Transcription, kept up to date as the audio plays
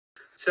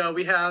So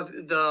we have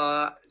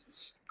the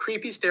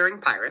creepy staring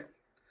pirate.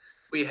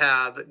 We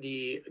have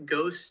the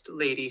ghost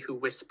lady who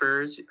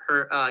whispers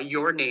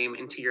your name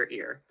into your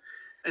ear.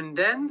 And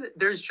then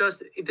there's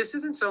this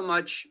isn't so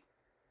much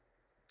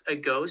a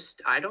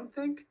ghost, I don't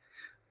think,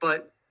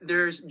 but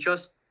there's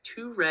just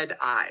two red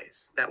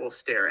eyes that will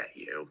stare at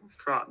you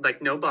from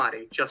no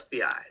body, just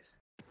the eyes.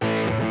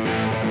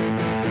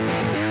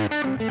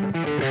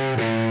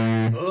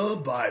 The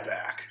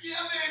Buyback.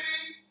 Yeah,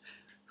 baby!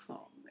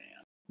 Oh,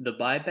 man. The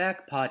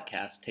Buyback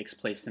podcast takes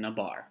place in a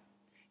bar.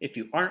 If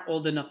you aren't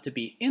old enough to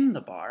be in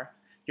the bar,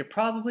 you're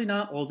probably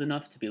not old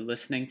enough to be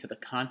listening to the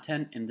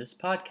content in this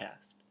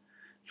podcast.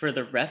 For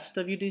the rest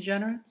of you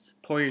degenerates,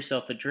 pour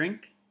yourself a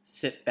drink,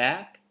 sit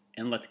back,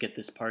 and let's get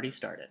this party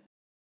started.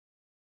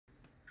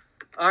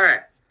 All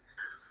right.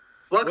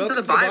 Welcome to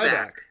the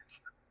Buyback.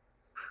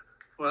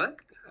 What?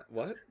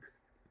 What?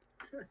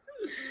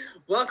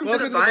 Welcome to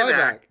the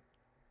Buyback.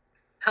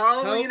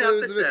 Halloween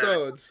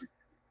episodes.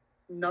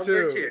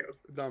 Number 2.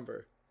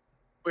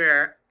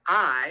 Where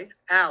I,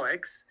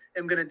 Alex,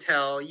 am going to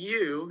tell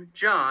you,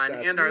 John,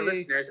 That's and our me.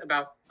 listeners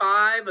about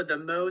 5 of the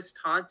most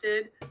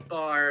haunted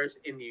bars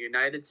in the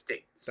United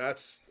States.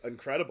 That's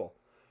incredible.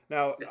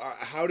 Now, Yes.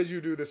 How did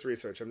you do this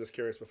research? I'm just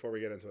curious before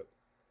we get into it.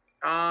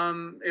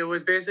 It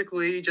was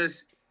basically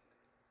just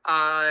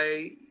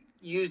I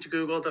used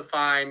Google to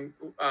find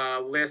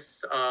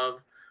lists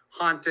of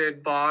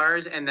haunted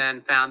bars, and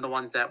then found the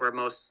ones that were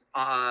most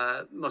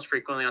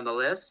frequently on the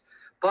list.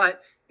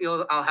 But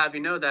I'll have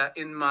you know that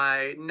in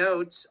my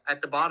notes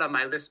at the bottom,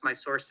 I list my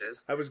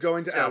sources. I was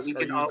going to ask, are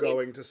you always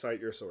going to cite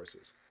your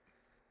sources?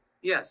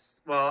 Yes.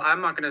 Well, I'm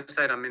not going to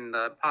cite them in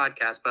the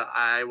podcast, but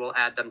I will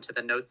add them to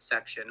the notes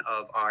section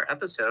of our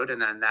episode,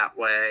 and then that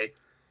way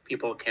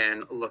people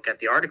can look at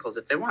the articles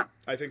if they want.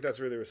 I think that's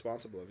really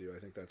responsible of you. I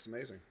think that's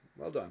amazing.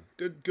 Well done.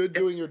 Good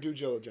doing your due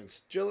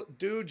diligence. Due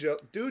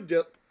diligence.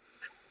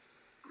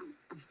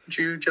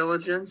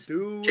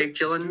 Jake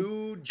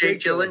Gyllenhaal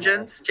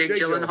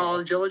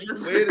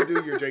diligence. Way to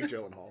do your Jake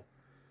Gyllenhaal.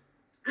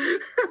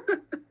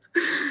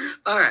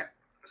 All right.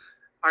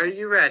 Are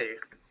you ready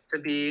to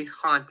be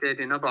haunted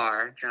in a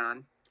bar,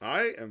 John?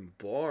 I am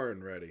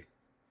born ready.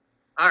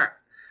 All right.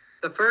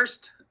 The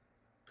first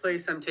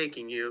place I'm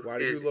taking you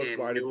is in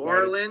New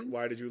Orleans.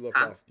 Why did you look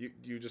off?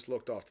 You just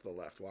looked off to the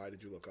left. Why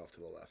did you look off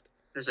to the left?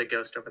 There's a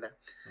ghost over there.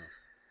 Oh.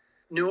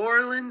 New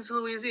Orleans,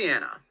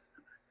 Louisiana.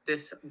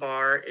 This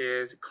bar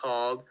is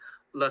called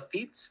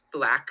Lafitte's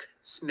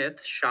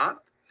Blacksmith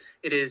Shop.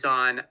 It is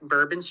on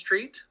Bourbon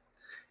Street.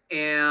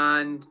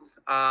 And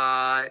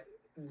for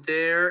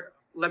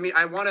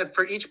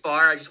each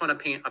bar, I just want to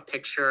paint a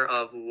picture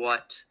of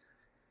what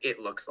it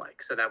looks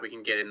like so that we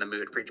can get in the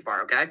mood for each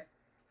bar, okay?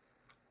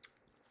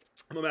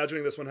 I'm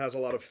imagining this one has a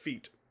lot of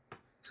feet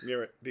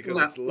near it because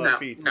it's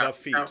Lafitte.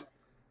 Lafitte. No.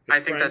 I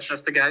think that's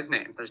just the guy's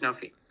name. There's no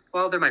feet.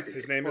 Well, there might be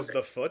His feet. name is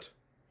The Foot?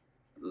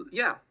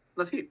 Yeah,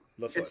 Lafitte.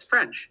 Lafoot. It's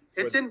French.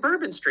 It's in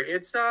Bourbon Street.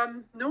 It's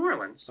New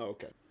Orleans. Oh,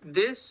 okay.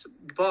 This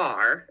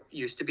bar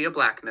used to be a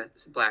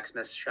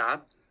blacksmith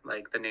shop,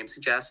 like the name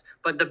suggests,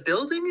 but the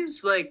building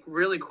is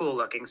really cool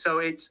looking. So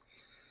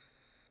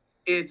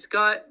it's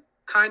got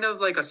kind of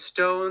like a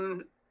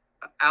stone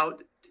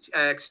out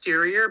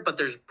exterior, but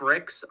there's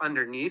bricks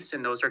underneath,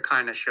 and those are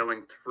kind of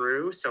showing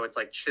through, so it's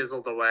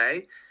chiseled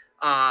away.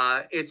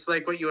 It's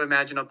like what you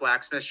imagine a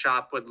blacksmith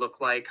shop would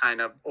look like,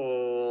 kind of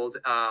old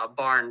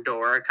barn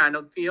door kind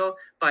of feel,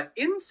 but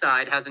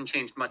inside hasn't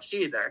changed much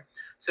either.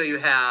 So you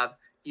have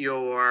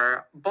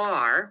your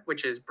bar,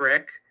 which is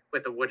brick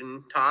with a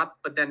wooden top,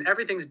 but then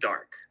everything's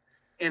dark.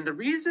 And the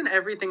reason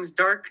everything's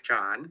dark,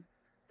 John,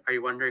 are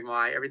you wondering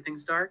why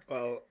everything's dark?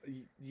 Well,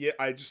 yeah,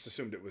 I just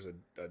assumed it was a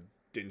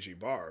dingy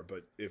bar,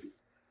 but if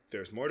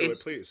there's more to it,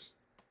 please.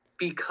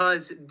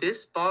 Because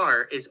this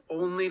bar is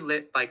only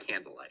lit by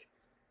candlelight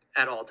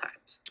at all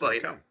times. Well,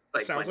 okay.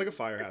 Sounds like a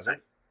fire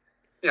hazard.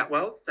 Yeah,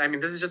 well, I mean,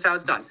 this is just how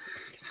it's done.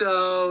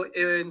 So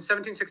in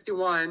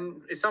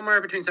 1761, somewhere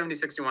between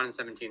 1761 and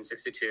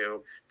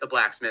 1762, the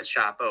blacksmith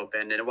shop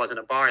opened, and it wasn't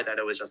a bar, that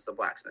it was just the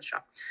blacksmith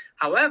shop.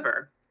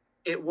 However,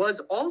 it was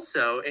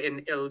also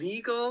an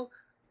illegal,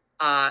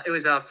 it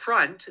was a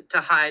front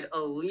to hide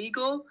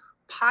illegal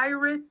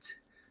pirate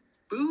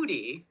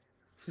booty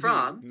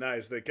from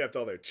Nice. They kept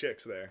all their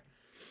chicks there.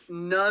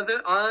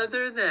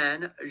 other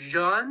than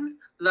Jean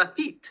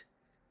Lafitte,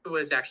 who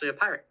was actually a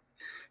pirate.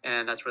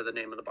 And that's where the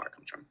name of the bar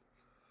comes from.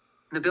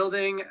 The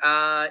building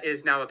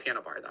is now a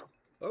piano bar, though.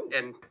 Oh.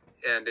 And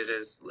it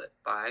is lit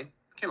by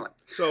candlelight.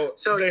 So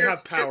they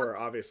have power,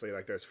 obviously.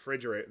 Like there's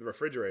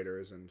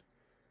refrigerators and...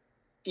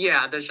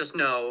 Yeah, there's just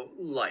no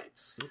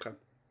lights. Okay.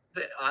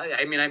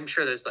 I mean, I'm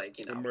sure there's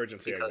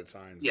emergency exit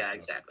signs. Yeah,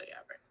 exactly. Yeah,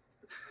 right.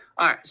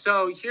 All right,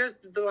 so here's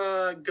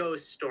the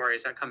ghost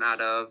stories that come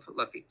out of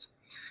Lafitte.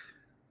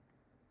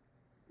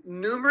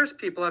 Numerous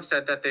people have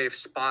said that they've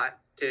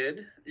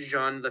spotted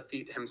Jean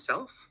Lafitte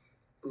himself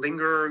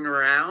lingering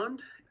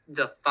around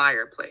the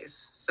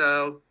fireplace.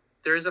 So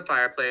there is a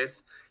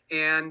fireplace,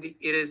 and it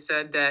is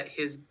said that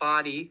his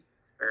body,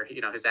 or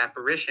his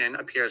apparition,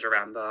 appears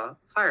around the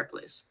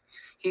fireplace.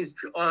 He's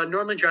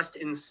normally dressed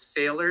in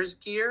sailor's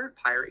gear,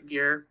 pirate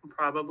gear,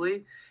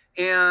 probably.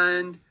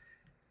 And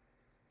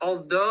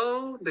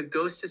although the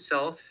ghost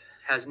itself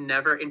has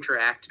never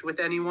interacted with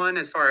anyone,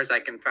 as far as I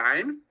can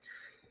find,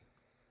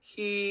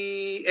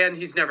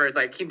 he's never,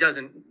 like, he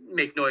doesn't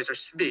make noise or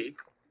speak.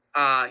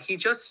 He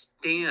just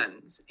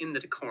stands in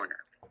the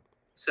corner.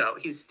 So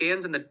he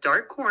stands in the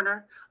dark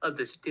corner of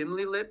this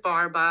dimly lit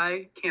bar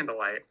by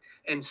candlelight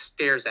and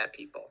stares at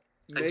people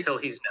until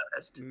he's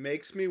noticed.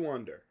 Makes me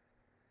wonder.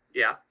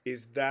 Yeah.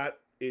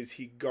 Is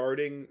he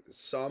guarding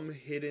some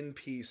hidden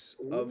piece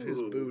of his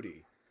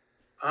booty?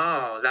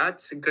 Oh,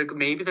 that's good.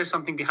 Maybe there's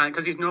something behind,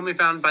 because he's normally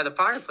found by the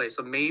fireplace.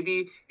 So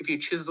maybe if you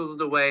chiseled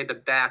away the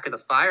back of the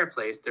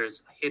fireplace,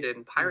 there's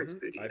hidden pirate's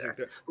booty there.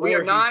 We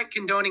are not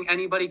condoning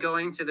anybody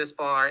going to this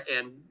bar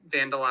and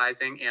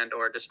vandalizing and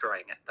or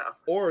destroying it, though.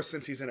 Or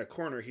since he's in a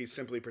corner, he's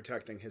simply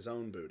protecting his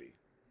own booty.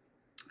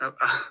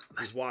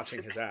 He's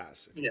watching his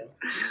ass. Yes,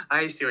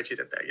 I see what you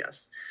did there.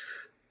 Yes,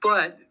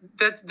 but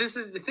this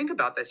is the thing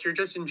about this. You're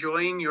just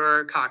enjoying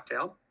your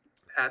cocktail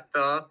at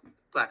the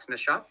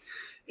blacksmith shop.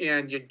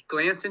 And you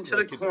glance into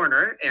the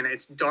corner, and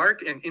it's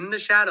dark, and in the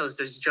shadows,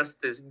 there's just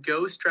this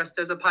ghost dressed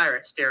as a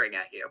pirate staring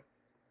at you.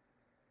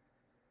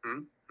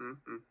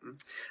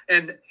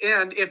 And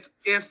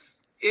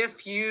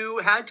if you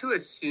had to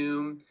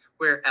assume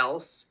where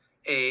else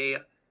a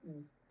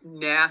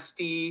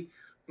nasty,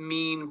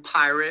 mean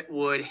pirate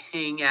would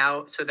hang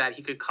out so that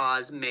he could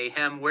cause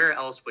mayhem, where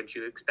else would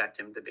you expect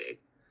him to be?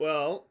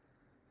 Well,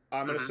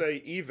 I'm going to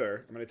say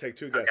either. I'm going to take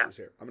two guesses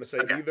here. I'm going to say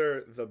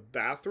either the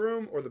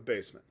bathroom or the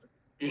basement.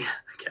 Yeah,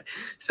 okay.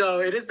 So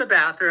it is the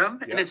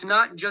bathroom, and it's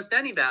not just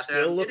any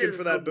bathroom. Still looking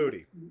for that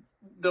booty.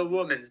 The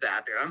woman's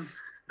bathroom.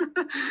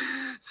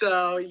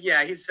 So,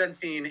 yeah, he's been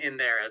seen in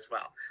there as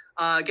well.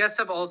 Guests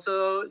have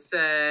also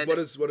said... What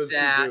does he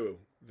do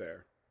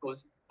there?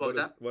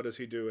 What does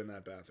he do in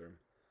that bathroom?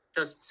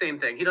 Just same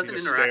thing. He doesn't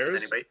interact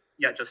with anybody.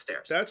 Yeah, just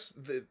stares.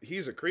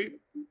 He's a creep.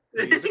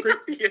 He's a creep.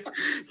 Yeah.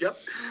 Yep.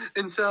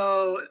 And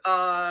so...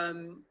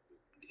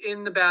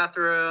 in the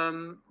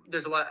bathroom,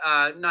 there's a lot,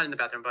 not in the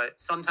bathroom, but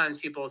sometimes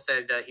people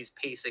said that he's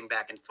pacing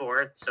back and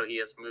forth, so he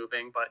is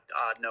moving, but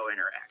no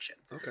interaction.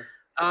 Okay.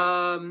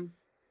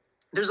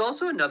 There's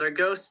also another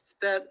ghost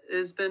that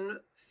has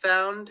been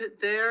found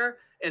there,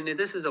 and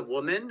this is a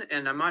woman,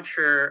 and I'm not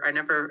sure, I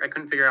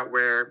couldn't figure out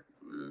where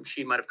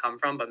she might have come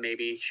from, but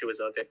maybe she was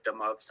a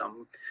victim of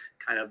some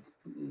kind of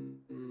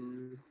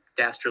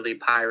dastardly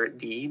pirate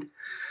deed.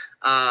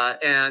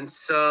 And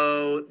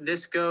so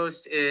this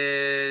ghost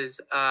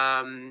is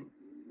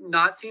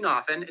not seen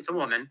often. It's a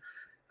woman,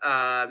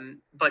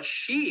 but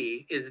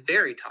she is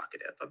very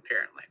talkative,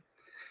 apparently.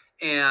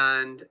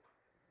 And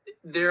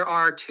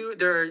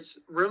there's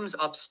rooms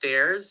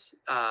upstairs.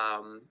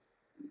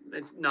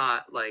 It's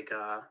not like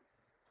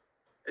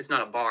it's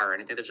not a bar or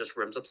anything. There's just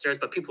rooms upstairs.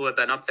 But people who have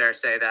been up there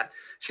say that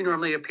she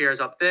normally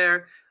appears up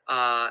there,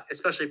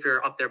 especially if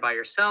you're up there by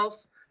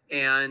yourself.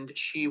 And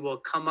she will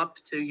come up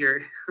to your...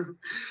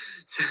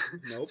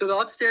 Nope. So the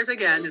upstairs,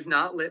 again, is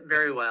not lit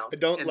very well. I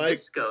don't like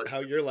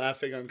how you're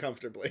laughing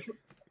uncomfortably.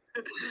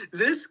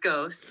 This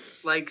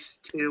ghost likes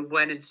to,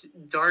 when it's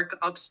dark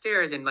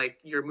upstairs and, like,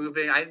 you're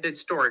moving...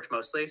 it's storage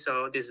mostly,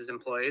 so this is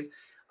employees.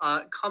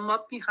 Come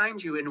up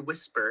behind you and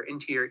whisper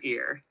into your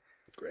ear.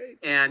 Great.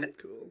 And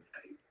cool.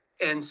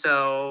 And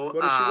so...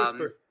 What does she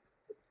whisper?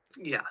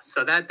 Yeah,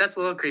 so that's a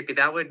little creepy.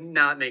 That would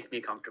not make me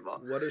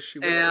comfortable. What does she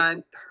whisper?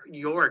 And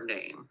your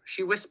name.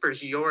 She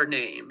whispers your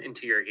name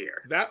into your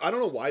ear. I don't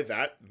know why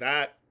that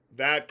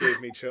gave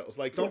me chills.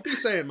 Like, don't be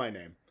saying my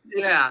name.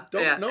 Yeah.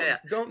 Don't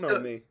know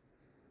me.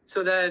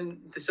 So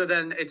then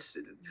it's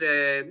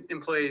the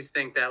employees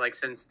think that, like,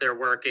 since they're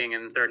working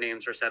and their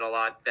names are said a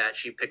lot, that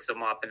she picks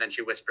them up and then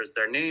she whispers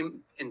their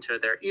name into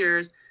their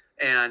ears,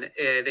 and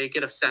they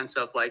get a sense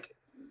of, like,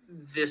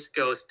 this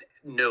ghost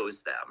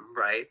knows them,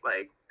 right?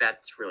 Like,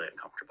 that's really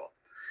uncomfortable.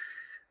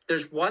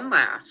 There's one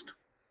last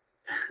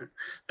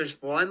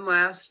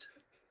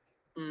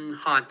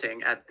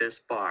haunting at this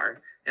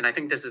bar, and I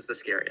think this is the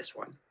scariest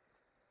one.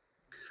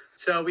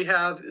 So we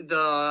have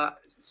the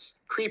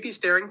creepy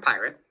staring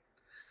pirate.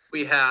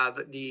 We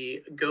have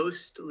the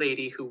ghost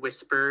lady who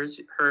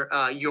whispers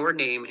your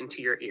name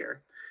into your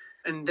ear.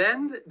 And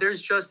then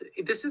there's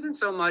this isn't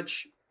so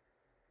much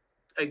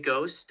a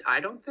ghost, I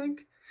don't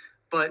think,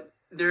 but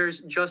there's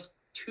just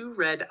two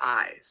red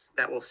eyes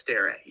that will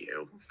stare at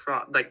you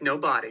from, like, no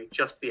body,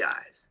 just the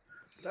eyes.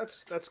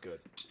 That's good.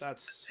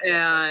 That's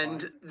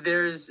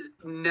there's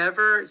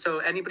never, so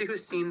anybody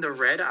who's seen the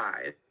red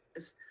eyes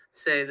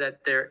say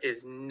that there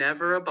is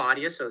never a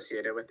body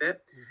associated with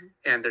it,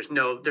 and there's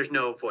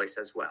no voice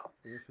as well.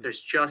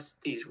 There's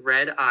just these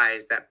red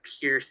eyes that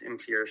pierce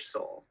into your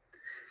soul,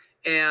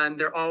 and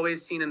they're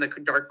always seen in the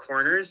dark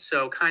corners,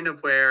 so kind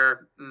of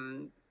where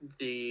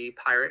the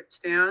pirate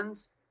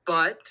stands,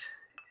 but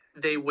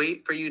they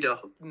wait for you to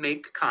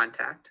make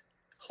contact,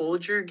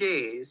 hold your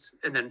gaze,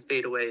 and then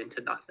fade away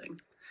into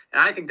nothing.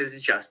 And I think this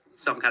is just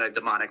some kind of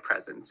demonic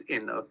presence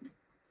in the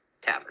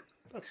tavern.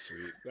 That's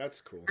sweet.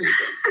 That's cool.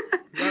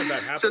 Glad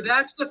that happens. So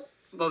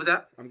What was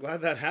that? I'm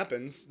glad that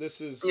happens.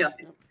 This Yeah. is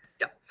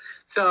Yeah.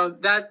 So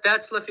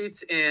that's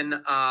Lafitte's in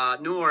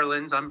New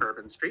Orleans on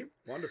Bourbon Street.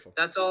 wonderful.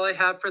 That's all I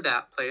have for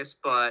that place.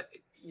 But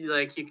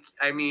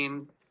I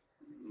mean,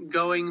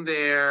 going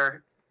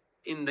there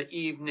in the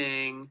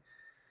evening,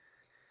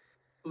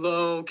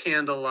 low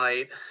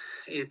candlelight,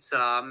 it's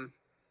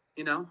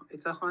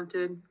it's a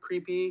haunted,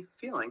 creepy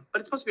feeling. But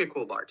it's supposed to be a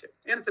cool bar too,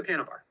 and it's a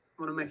piano bar,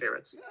 one of my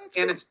favorites.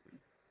 Yeah, and it's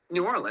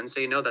New Orleans, so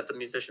you know that the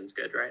musician's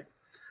good, right?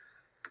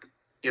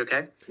 You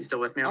okay? You still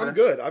with me? I'm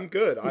good. I'm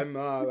good. I'm.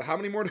 How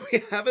many more do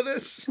we have of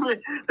this?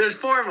 There's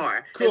 4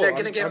 more. Cool. And they're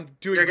gonna get. I'm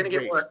doing they're gonna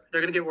great. get. They're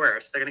gonna get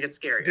worse. They're gonna get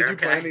scarier. Did you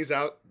plan these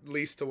out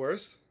least to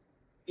worst?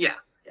 Yeah.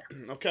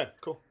 Okay.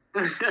 Cool.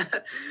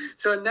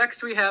 So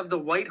next we have the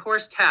White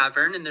Horse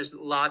Tavern, and there's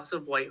lots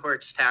of White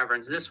Horse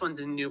Taverns. This one's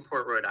in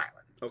Newport, Rhode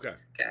Island. Okay.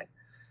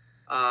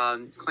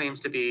 Claims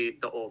to be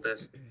the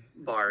oldest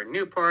bar in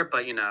Newport,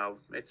 but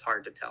it's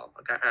hard to tell.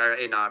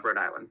 Okay, in Rhode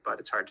Island, but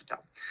it's hard to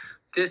tell.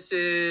 This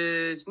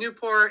is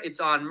Newport.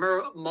 It's on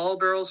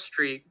Marlborough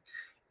Street,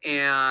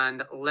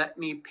 and let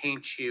me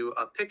paint you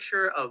a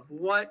picture of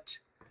what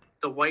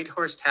the White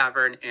Horse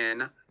Tavern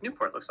in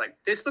Newport looks like.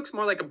 This looks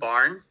more like a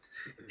barn,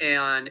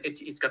 and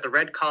it's got the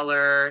red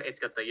color. It's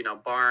got the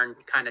barn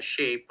kind of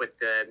shape with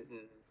the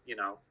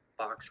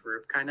box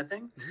roof kind of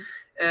thing.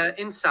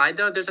 Inside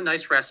though, there's a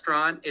nice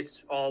restaurant.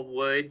 It's all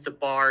wood. The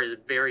bar is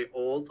very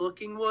old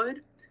looking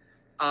wood.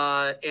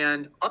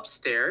 And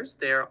upstairs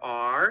there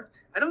are,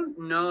 I don't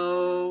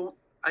know,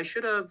 I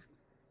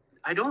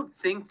don't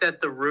think that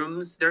the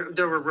rooms, there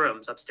were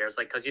rooms upstairs,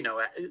 because it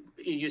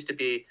used to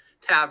be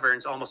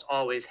taverns almost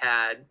always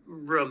had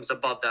rooms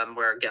above them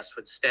where guests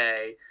would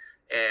stay.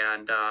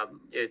 And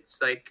it's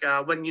like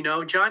when,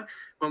 John,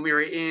 when we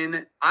were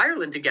in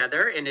Ireland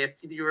together, and if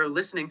you were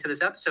listening to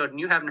this episode and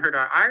you haven't heard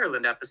our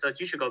Ireland episodes,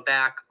 you should go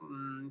back,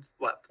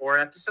 4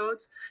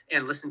 episodes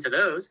and listen to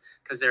those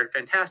because they're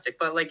fantastic.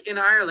 But in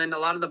Ireland, a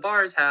lot of the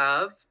bars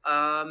have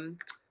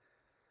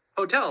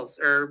hotels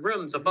or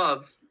rooms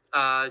above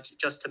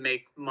just to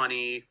make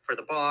money for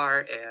the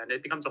bar, and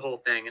it becomes a whole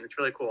thing, and it's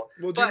really cool.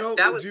 Well,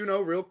 do you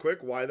know real quick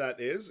why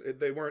that is?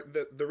 They weren't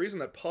the reason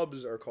that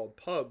pubs are called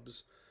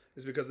pubs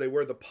is because they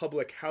were the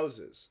public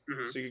houses.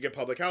 Mm-hmm. So you get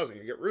public housing,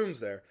 you get rooms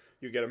there,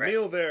 you get a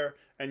meal there,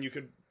 and you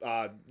could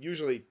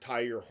usually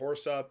tie your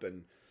horse up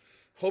and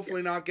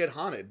hopefully not get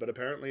haunted. But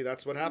apparently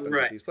that's what happens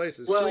at these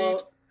places. Well,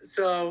 sweet.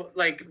 So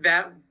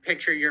that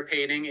picture you're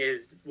painting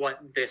is what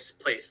this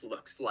place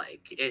looks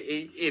like.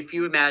 If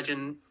you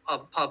imagine a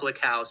public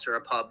house or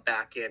a pub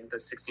back in the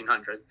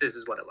 1600s, this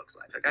is what it looks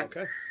like.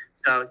 Okay.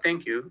 So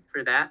thank you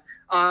for that.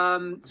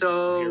 I'm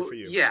here for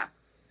you. Yeah.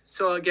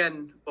 So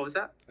again, what was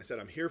that? I said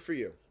I'm here for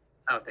you.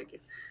 Oh, thank you.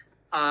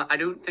 I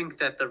don't think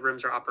that the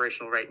rooms are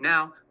operational right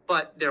now,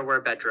 but there were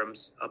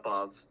bedrooms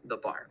above the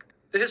bar.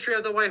 The history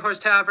of the White Horse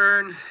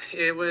Tavern,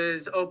 it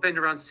was opened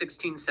around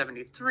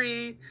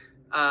 1673.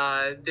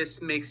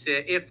 This makes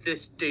it, if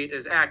this date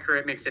is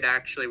accurate, makes it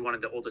actually one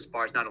of the oldest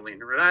bars, not only in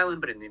Rhode Island,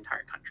 but in the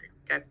entire country.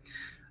 Okay.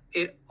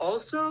 It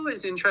also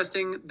is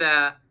interesting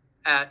that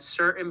at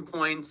certain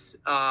points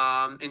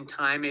in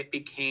time, it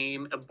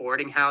became a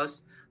boarding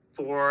house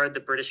for the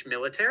British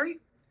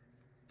military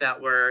that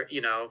were,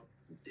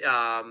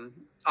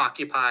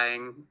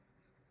 occupying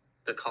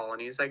the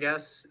colonies, I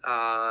guess,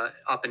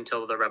 up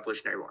until the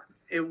Revolutionary War.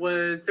 There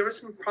were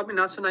some probably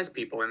not so nice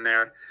people in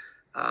there.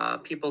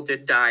 People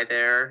did die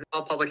there.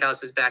 All public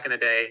houses back in the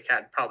day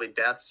had probably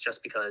deaths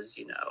just because,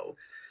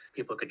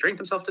 people could drink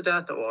themselves to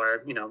death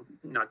or,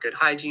 not good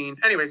hygiene.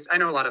 Anyways, I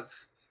know a lot of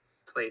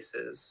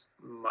places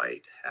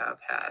might have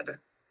had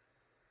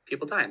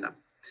people die in them.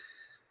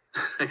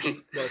 I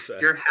mean, well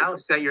said. Your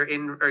house that you're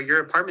in, or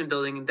your apartment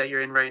building that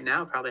you're in right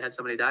now, probably had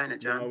somebody die in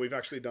it, John. No, we've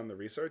actually done the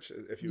research.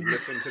 If you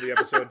listen to the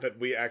episode that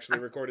we actually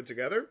recorded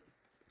together.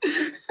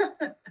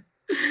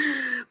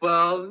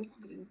 Well,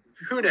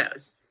 who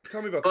knows?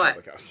 Tell me about the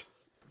public house.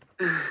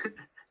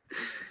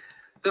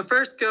 The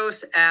first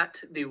ghost at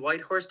the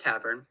White Horse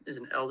Tavern is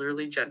an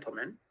elderly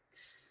gentleman.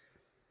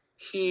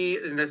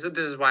 And this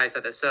is why I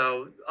said this.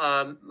 So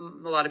a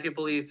lot of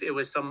people believe it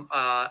was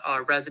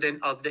a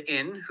resident of the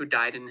inn who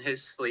died in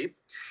his sleep.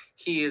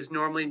 He is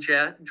normally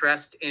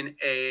dressed in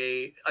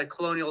a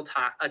colonial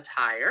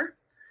attire.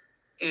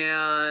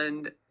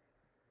 And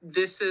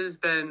this has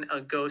been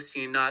a ghost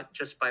seen not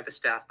just by the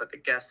staff, but the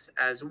guests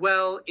as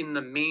well in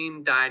the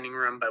main dining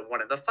room by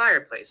one of the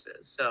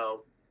fireplaces.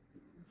 So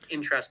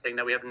interesting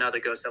that we have another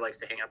ghost that likes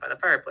to hang out by the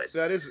fireplace.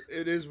 It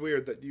is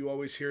weird that you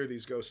always hear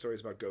these ghost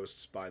stories about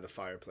ghosts by the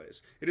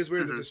fireplace. It is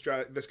weird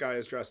that this guy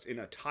is dressed in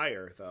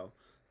attire though,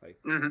 like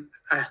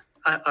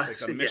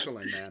like a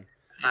Michelin man.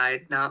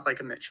 Not like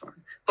a Michelin,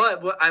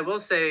 but what I will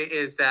say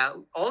is that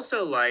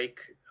also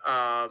like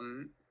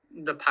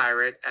the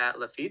pirate at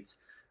Lafitte's,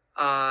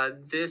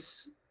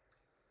 this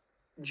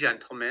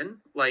gentleman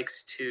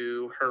likes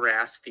to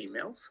harass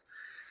females,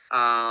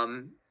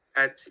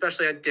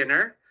 especially at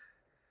dinner.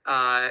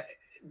 That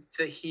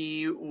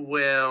he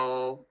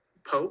will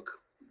poke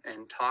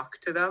and talk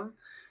to them,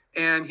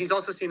 And he's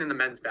also seen in the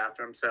men's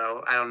bathroom,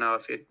 so I don't know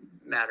if it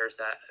matters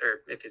that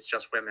or if it's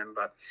just women,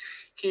 but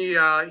he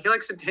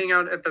likes to hang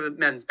out at the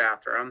men's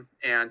bathroom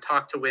and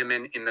talk to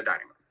women in the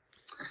dining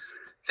room.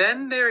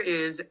 Then there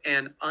is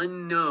an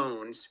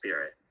unknown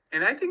spirit,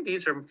 and I think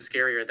these are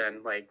scarier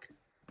than like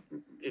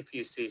if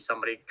you see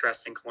somebody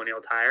dressed in colonial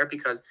attire,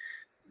 because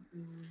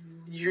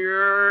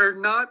you're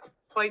not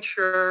quite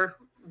sure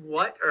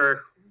what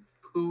or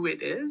who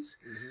it is.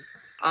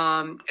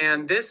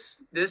 And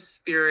this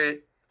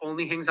spirit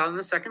only hangs out on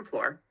the second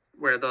floor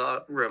where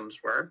the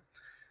rooms were.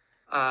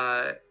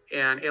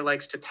 And it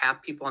likes to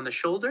tap people on the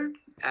shoulder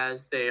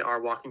as they are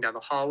walking down the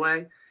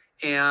hallway.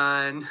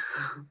 And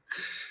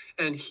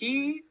and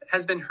he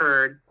has been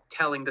heard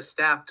telling the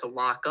staff to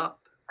lock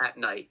up at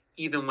night,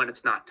 even when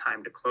it's not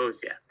time to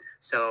close yet.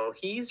 So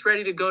he's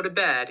ready to go to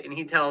bed, and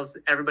he tells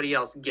everybody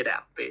else, get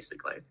out,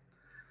 basically.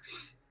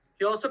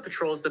 He also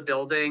patrols the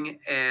building,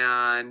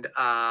 and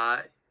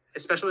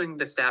especially when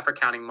the staff are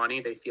counting money,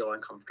 they feel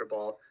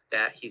uncomfortable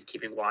that he's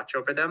keeping watch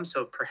over them.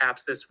 So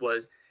perhaps this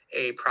was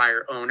a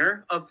prior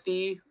owner of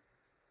the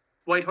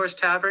White Horse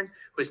Tavern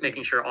who is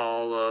making sure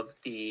all of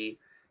the,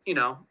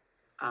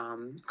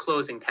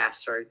 closing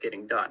tasks are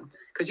getting done.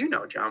 Because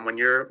John, when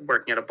you're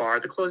working at a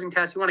bar, the closing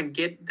tasks, you want to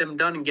get them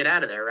done and get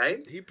out of there,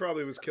 right? He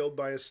probably was killed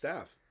by his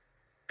staff.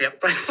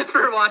 Yep,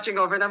 for watching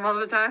over them all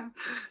the time.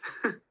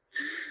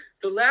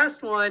 The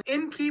last one,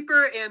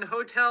 innkeeper and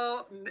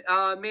hotel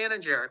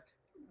manager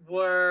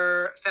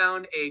were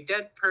found a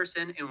dead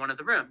person in one of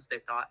the rooms. They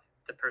thought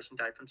the person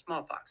died from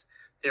smallpox.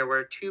 There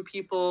were two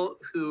people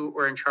who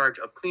were in charge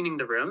of cleaning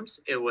the rooms.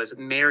 It was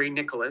Mary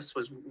Nicholas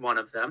was one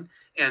of them,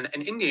 and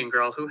an Indian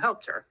girl who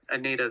helped her, a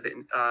Native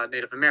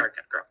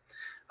American girl.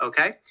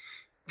 Okay,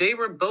 they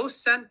were both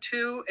sent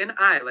to an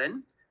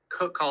island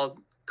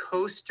called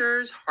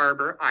Coasters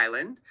Harbor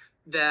Island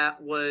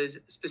that was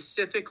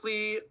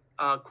specifically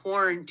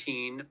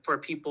quarantined for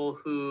people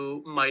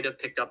who might have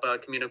picked up a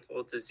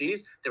communicable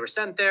disease. They were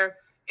sent there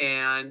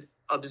and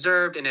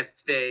observed, and if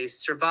they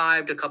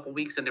survived a couple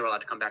weeks, then they were allowed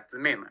to come back to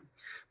the mainland.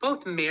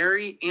 Both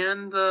Mary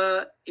and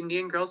the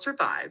Indian girl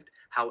survived.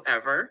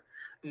 However,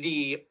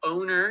 the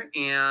owner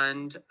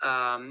and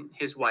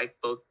his wife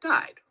both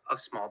died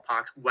of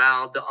smallpox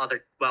while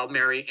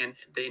Mary and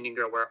the Indian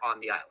girl were on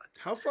the island.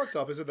 How fucked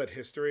up is it that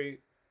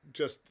history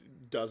just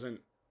doesn't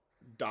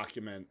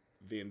document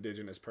the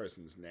indigenous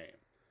person's name?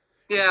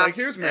 Yeah, it's like,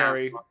 here's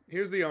Mary,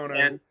 here's the owner,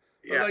 and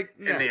the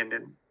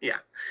Indian,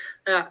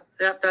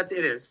 that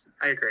it is.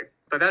 I agree,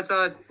 but that's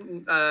a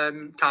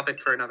topic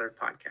for another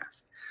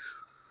podcast.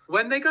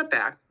 When they got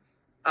back,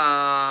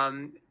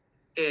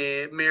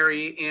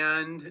 Mary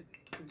and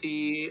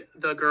the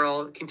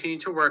girl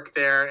continued to work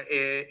there.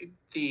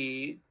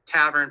 The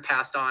tavern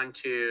passed on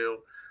to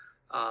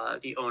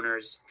the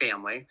owner's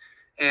family,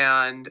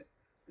 and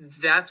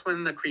that's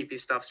when the creepy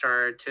stuff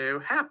started to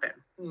happen.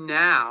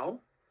 Now,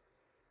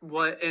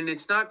 and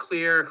it's not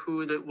clear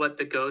what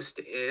the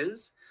ghost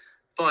is,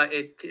 but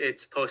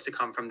it's supposed to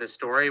come from this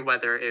story,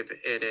 whether if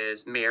it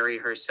is Mary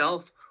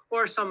herself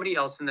or somebody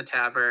else in the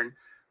tavern.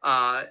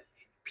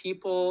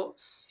 People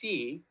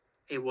see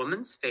a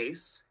woman's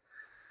face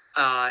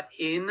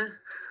in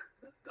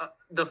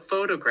the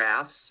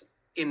photographs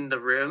in the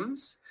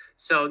rooms.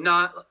 So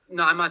I'm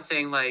not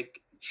saying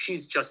like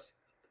she's just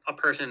a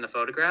person in the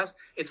photographs.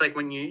 It's like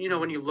when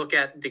you look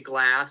at the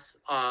glass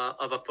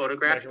of a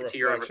photograph, like you can see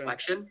your own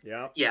reflection.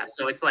 Yeah.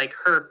 So it's like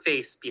her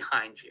face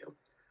behind you,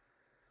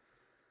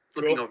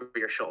 looking over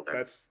your shoulder.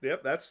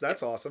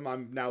 That's awesome.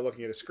 I'm now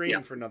looking at a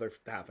screen for another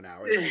half an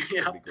hour.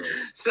 Yeah.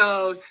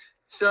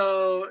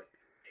 So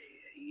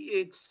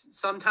it's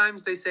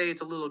sometimes they say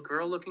it's a little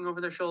girl looking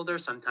over their shoulder.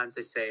 Sometimes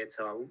they say it's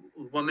a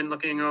woman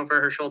looking over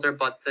her shoulder.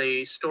 But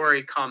the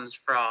story comes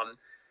from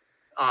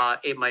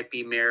it might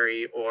be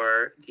Mary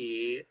or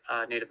the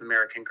Native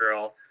American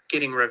girl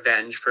getting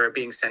revenge for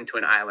being sent to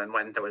an island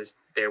when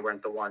they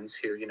weren't the ones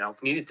who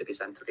needed to be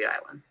sent to the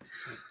island.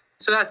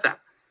 So that's that.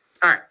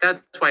 All right,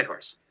 that's White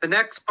Horse. The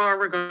next bar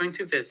we're going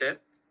to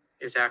visit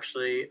is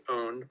actually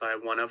owned by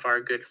one of our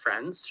good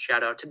friends.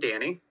 Shout out to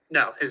Danny.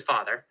 No, his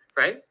father.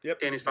 Right?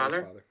 Yep. Danny's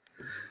father.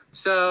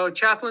 So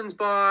Chaplin's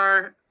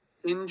Bar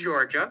in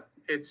Georgia.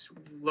 It's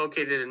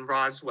located in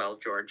Roswell,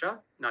 Georgia,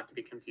 not to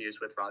be confused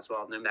with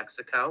Roswell, New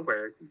Mexico,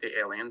 where the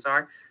aliens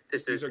are.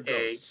 These is a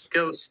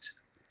ghost.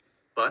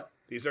 What?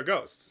 These are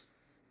ghosts.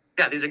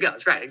 Yeah, these are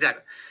ghosts. Right,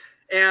 exactly.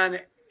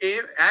 And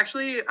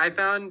I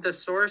found the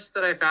source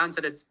that I found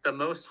said it's the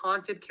most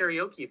haunted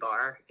karaoke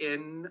bar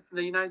in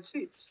the United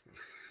States.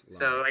 Wow.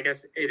 So I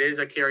guess it is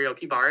a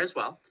karaoke bar as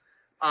well.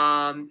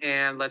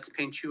 And let's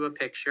paint you a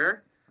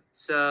picture.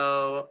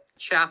 So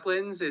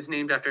Chaplin's is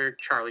named after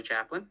Charlie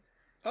Chaplin.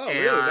 Oh,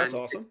 really? That's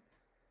awesome.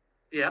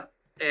 Yeah.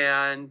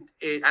 And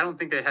I don't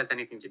think that it has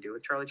anything to do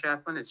with Charlie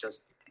Chaplin. It's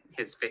just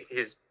his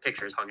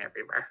pictures hung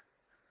everywhere.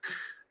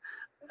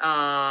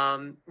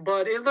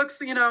 But it looks,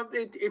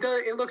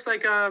 it looks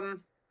like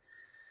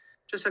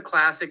just a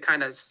classic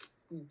kind of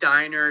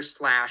diner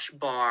 /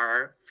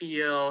 bar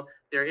feel.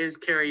 There is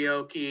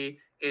karaoke.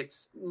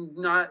 It's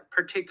not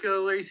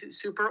particularly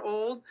super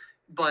old.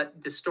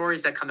 but the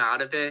stories that come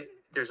out of it,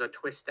 there's a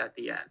twist at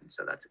the end,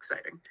 so that's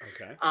exciting.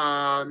 Okay.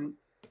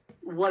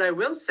 What I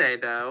will say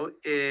though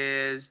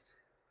is,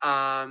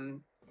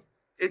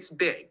 it's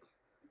big.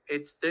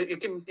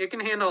 It can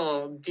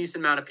handle a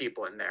decent amount of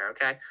people in there.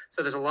 Okay,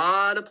 so there's a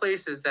lot of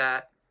places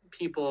that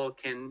people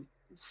can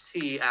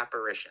see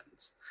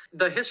apparitions.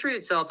 The history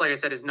itself, like I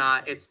said, is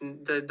not. It's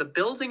the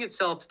building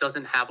itself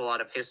doesn't have a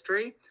lot of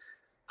history.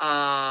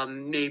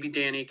 Maybe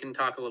Danny can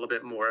talk a little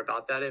bit more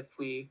about that if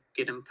we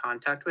get in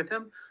contact with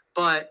him.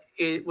 But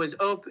it was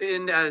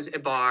opened as a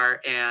bar,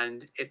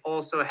 and it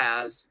also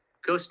has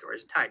ghost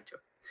stories tied to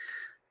it.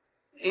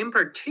 In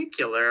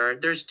particular,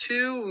 there's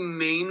two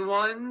main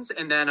ones,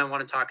 and then I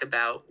want to talk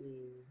about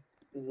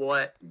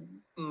what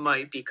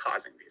might be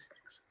causing these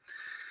things.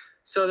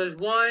 So there's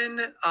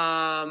one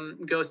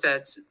ghost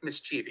that's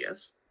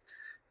mischievous,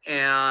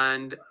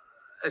 and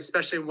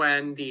especially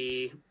when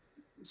the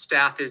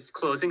staff is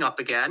closing up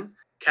again,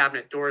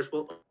 cabinet doors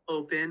will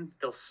open,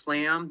 they'll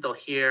slam, they'll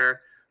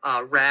hear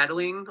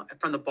rattling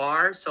from the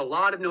bar, so a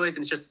lot of noise,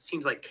 and it just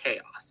seems like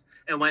chaos.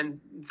 And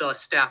when the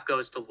staff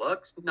goes to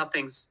look,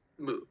 nothing's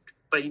moved,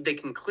 but they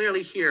can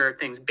clearly hear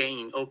things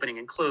banging, opening,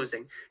 and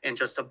closing, and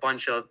just a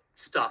bunch of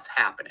stuff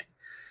happening.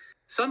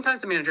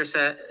 Sometimes the managers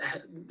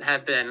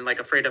have been like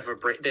afraid of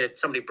that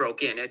somebody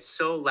broke in. It's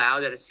so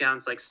loud that it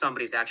sounds like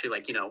somebody's actually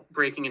like,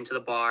 breaking into the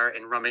bar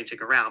and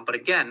rummaging around. But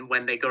again,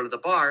 when they go to the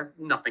bar,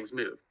 nothing's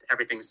moved.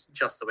 Everything's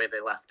just the way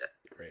they left it.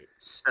 Great.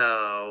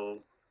 So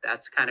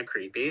that's kind of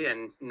creepy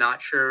and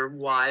not sure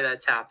why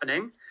that's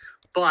happening.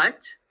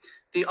 But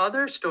the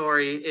other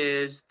story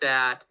is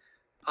that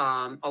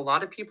a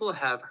lot of people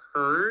have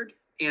heard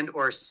and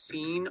or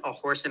seen a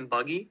horse and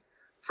buggy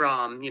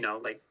from,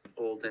 like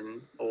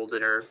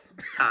older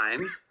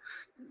times.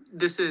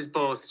 This is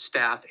both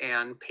staff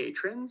and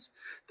patrons.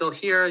 They'll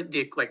hear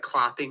the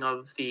clopping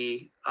of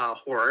the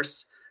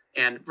horse,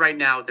 and right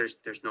now there's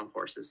no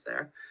horses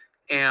there,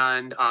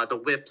 and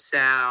the whip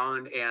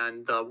sound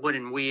and the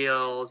wooden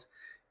wheels,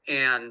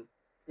 and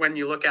when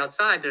you look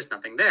outside, there's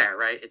nothing there,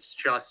 right? It's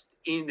just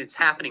it's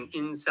happening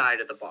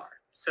inside of the bar.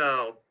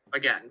 So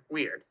again,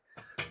 weird.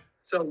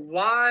 So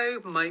why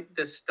might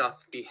this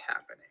stuff be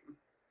happening?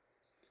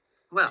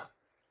 Well,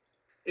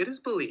 it is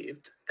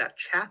believed that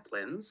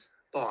Chaplin's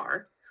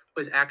bar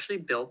was actually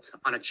built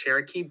on a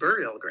Cherokee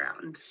burial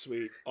ground.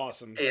 Sweet,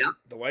 awesome. Yeah,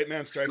 the white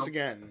man strikes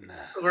again.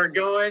 We're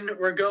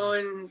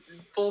going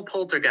full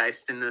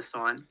poltergeist in this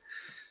one.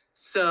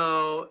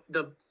 So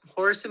the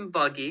horse and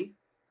buggy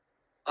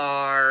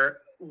are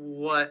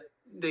what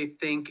they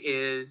think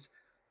is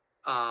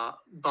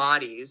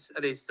bodies.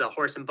 It's the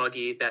horse and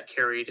buggy that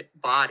carried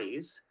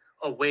bodies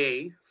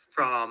away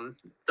from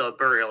the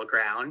burial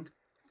ground,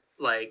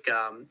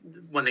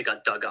 when they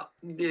got dug up.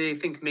 They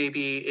think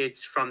maybe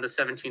it's from the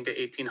 17 to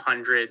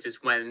 1800s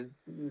is when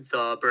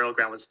the burial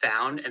ground was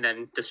found and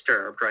then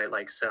disturbed, right?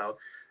 So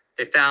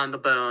they found the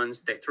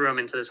bones, they threw them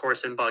into this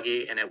horse and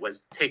buggy, and it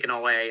was taken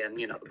away, and,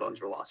 the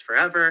bones were lost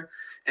forever.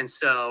 And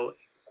so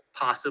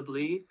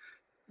possibly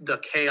the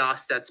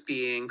chaos that's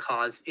being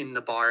caused in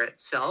the bar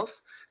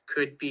itself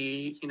could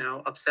be,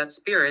 upset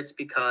spirits,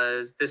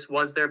 because this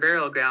was their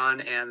burial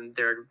ground and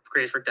their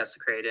graves were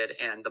desecrated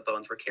and the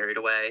bones were carried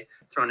away,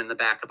 thrown in the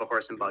back of a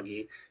horse and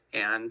buggy,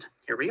 and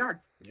here we are.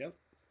 Yep.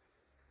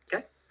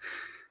 Okay.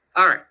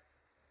 All right.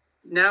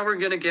 Now we're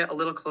gonna get a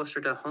little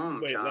closer to home.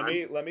 Wait, John.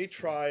 let me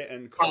try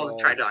and call.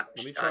 Try Don.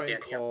 Let me try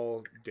and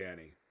call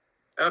Danny.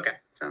 Okay,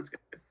 sounds good.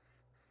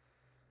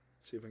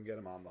 See if we can get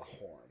him on the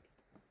horn.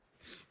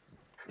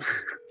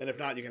 And if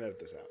not, you can edit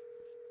this out.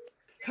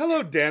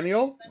 Hello,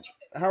 Daniel.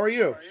 How are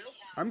you?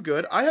 I'm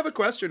good. I have a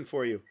question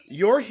for you.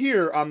 You're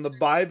here on the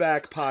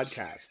Buyback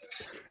podcast,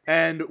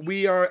 and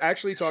we are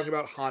actually talking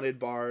about haunted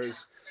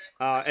bars.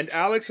 And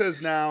Alex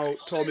has now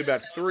told me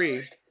about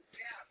 3,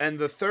 and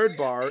the third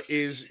bar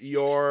is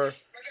your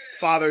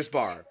father's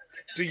bar.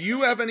 Do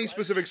you have any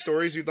specific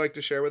stories you'd like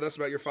to share with us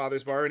about your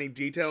father's bar? Any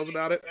details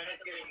about it?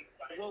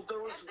 Well,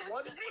 there was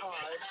one time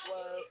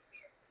where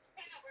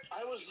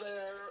I was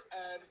there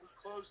and we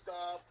closed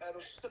up, and it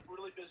was just a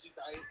really busy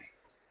night.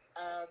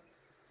 And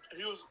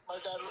my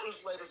dad, it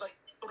was late. It was like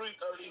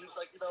 3:30. He was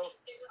like,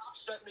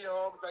 sent me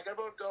home. He's like,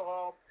 everyone go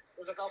home.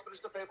 He was like, I'll finish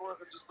the paperwork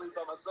and just leave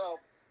by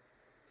myself.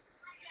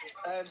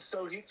 And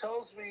so he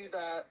tells me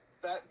that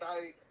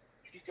night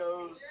he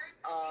goes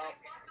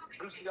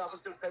to the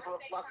office, doing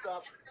paperwork, locked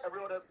up.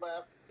 Everyone had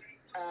left.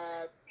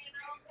 And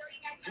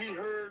he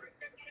heard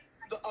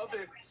the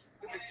ovens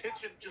in the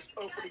kitchen just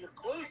opening and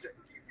closing.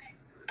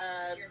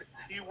 And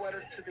he went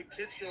into the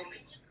kitchen,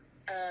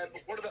 and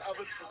one of the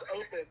ovens was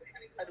open,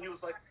 and he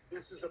was like,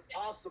 this is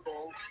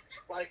impossible.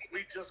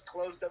 We just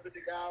closed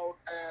everything out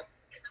and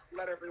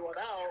let everyone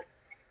out.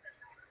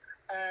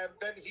 And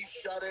then he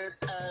shut it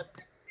and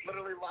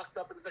literally locked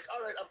up, and he's like, all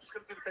right, I'm just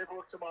going to do the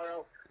paperwork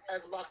tomorrow, and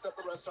locked up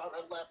the restaurant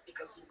and left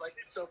because he was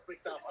so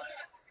freaked out by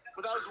it.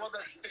 But that was one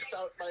that sticks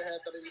out in my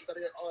head that he told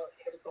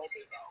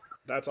me about.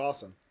 That's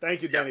awesome.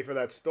 Thank you, Danny, for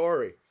that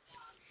story.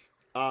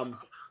 All right.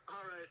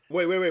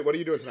 Wait. What are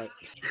you doing tonight?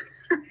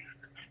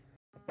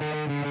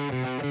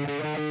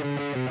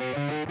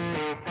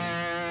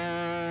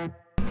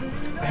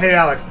 Hey,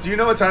 Alex, do you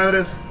know what time it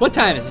is? What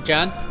time is it,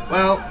 John?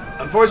 Well,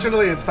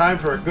 unfortunately, it's time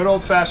for a good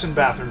old-fashioned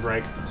bathroom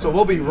break. So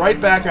we'll be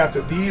right back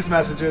after these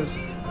messages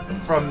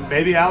from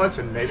maybe Alex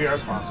and maybe our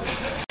sponsor.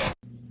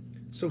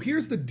 So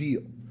here's the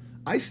deal.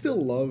 I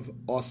still love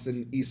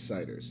Austin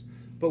Eastsiders,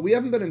 but we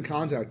haven't been in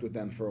contact with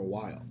them for a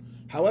while.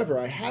 However,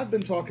 I have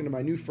been talking to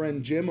my new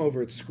friend Jim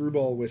over at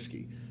Screwball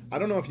Whiskey. I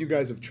don't know if you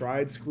guys have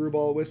tried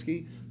Screwball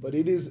Whiskey, but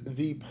it is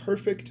the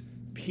perfect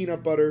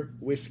peanut butter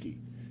whiskey.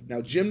 Now,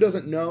 Jim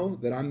doesn't know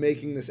that I'm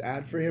making this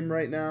ad for him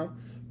right now,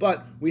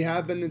 but we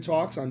have been in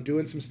talks on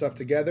doing some stuff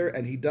together,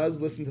 and he does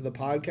listen to the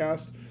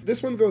podcast.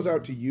 This one goes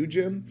out to you,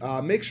 Jim.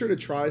 Make sure to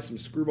try some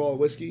Screwball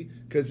Whiskey,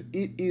 because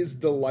it is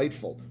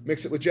delightful.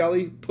 Mix it with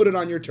jelly, put it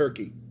on your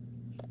turkey.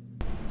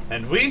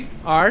 And we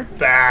are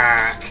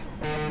back.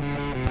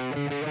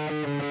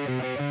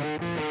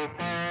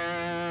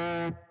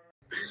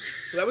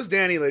 So that was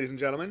Danny, ladies and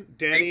gentlemen.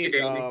 Danny,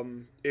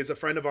 is a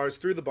friend of ours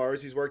through the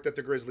bars. He's worked at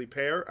the Grizzly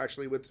Pear,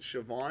 actually with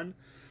Siobhan.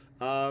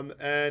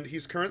 And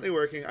he's currently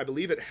working, I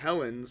believe, at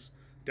Helen's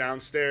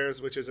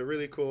downstairs, which is a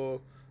really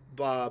cool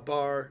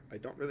bar. I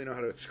don't really know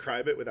how to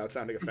describe it without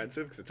sounding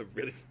offensive because it's a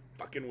really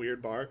fucking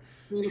weird bar.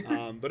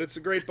 But it's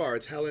a great bar.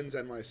 It's Helen's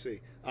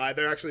NYC.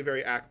 They're actually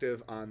very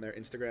active on their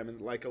Instagram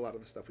and like a lot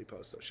of the stuff we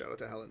post. So shout out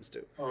to Helen's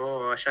too.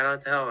 Oh, shout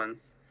out to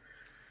Helen's.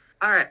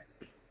 All right.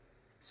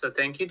 So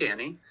thank you,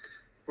 Danny.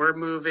 We're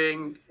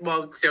moving,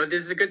 so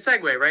this is a good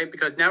segue, right?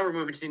 Because now we're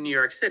moving to New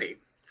York City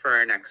for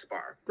our next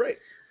bar. Great.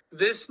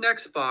 This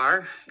next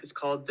bar is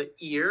called the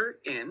Ear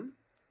Inn.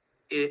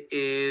 It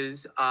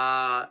is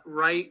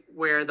right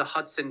where the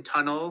Hudson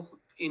Tunnel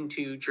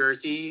into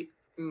Jersey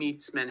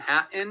meets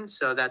Manhattan.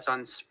 So that's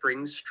on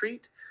Spring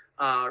Street,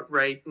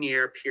 right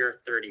near Pier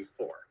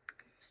 34.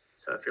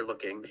 So if you're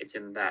looking, it's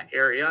in that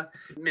area.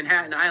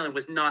 Manhattan Island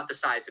was not the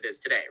size it is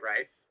today,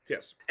 right?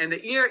 Yes. And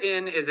the Ear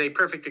Inn is a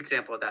perfect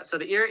example of that. So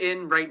the Ear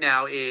Inn right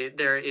now,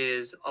 there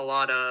is a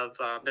lot of,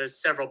 there's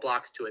several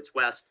blocks to its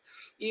west,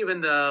 even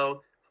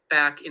though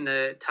back in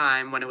the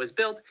time when it was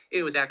built,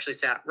 it was actually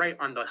sat right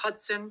on the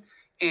Hudson.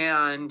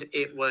 And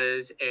it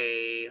was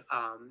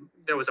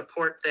there was a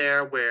port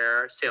there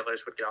where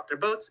sailors would get off their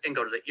boats and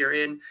go to the Ear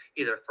Inn,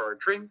 either for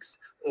drinks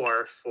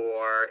or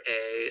for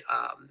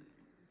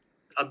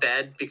a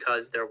bed,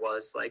 because there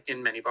was, like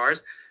in many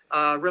bars,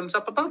 rooms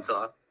up above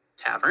the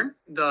tavern.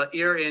 The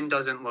Ear Inn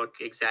doesn't look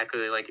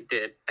exactly like it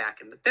did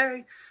back in the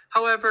day.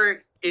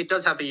 However, it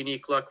does have a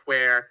unique look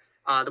where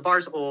the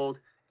bar's old.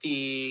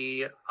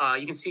 You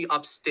can see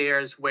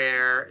upstairs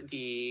where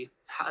the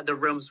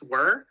rooms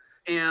were,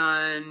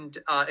 and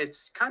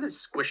it's kind of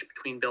squished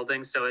between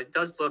buildings, so it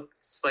does look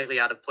slightly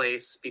out of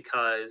place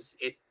because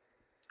it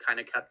kind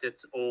of kept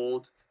its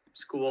old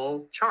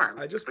school charm.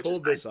 I just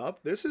pulled this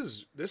up. This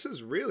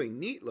is really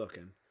neat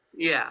looking.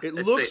 Yeah, it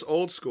looks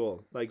old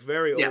school, like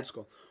very old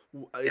school.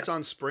 It's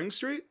on Spring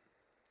Street?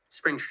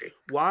 Spring Street.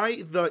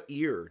 Why the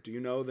Ear? Do you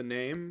know the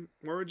name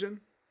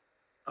origin?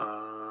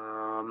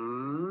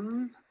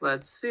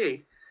 Let's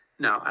see.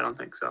 No, I don't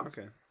think so.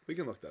 Okay. We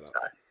can look that up.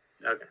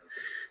 Sorry. Okay.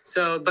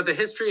 So, but the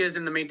history is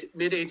in the mid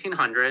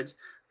 1800s.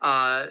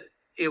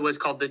 It was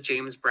called the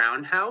James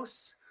Brown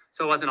House.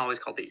 So it wasn't always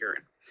called the Ear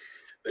Inn.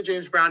 The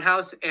James Brown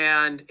House,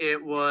 and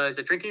it was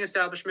a drinking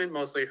establishment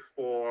mostly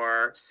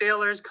for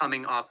sailors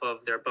coming off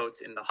of their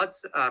boats in the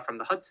Hudson, from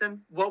the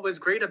Hudson. What was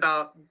great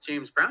about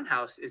James Brown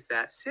House is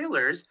that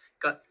sailors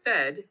got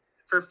fed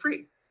for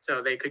free.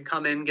 So they could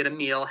come in, get a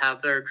meal,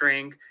 have their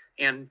drink,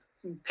 and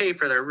pay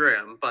for their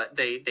room, but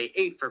they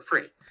ate for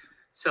free.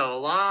 So a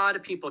lot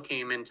of people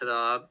came into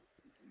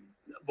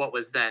what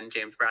was then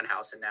James Brown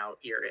House and now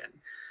Ear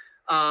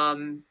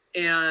Inn.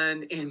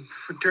 And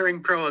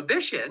during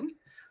Prohibition,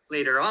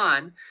 later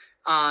on,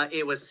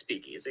 it was a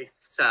speakeasy.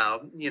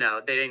 So,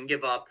 they didn't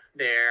give up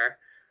their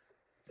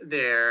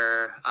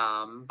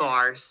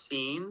bar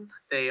scene.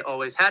 They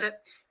always had it.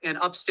 And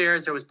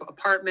upstairs, there was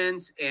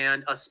apartments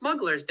and a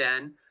smuggler's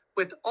den,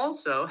 which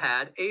also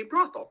had a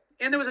brothel.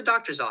 And there was a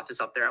doctor's office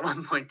up there at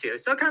one point, too.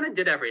 So it kind of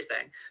did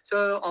everything.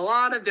 So a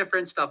lot of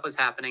different stuff was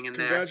happening in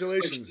there.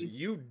 Congratulations.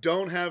 You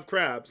don't have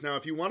crabs. Now,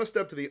 if you want to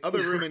step to the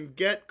other room and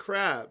get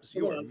crabs,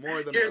 you are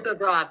more than Here's the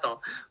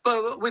brothel.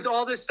 But with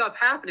all this stuff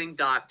happening,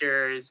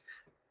 doctors,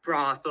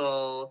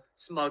 brothel,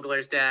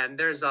 smuggler's den,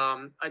 there's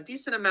a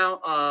decent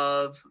amount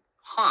of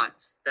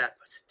haunts that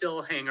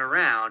still hang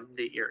around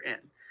the Ear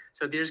Inn.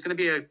 So there's going to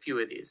be a few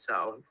of these.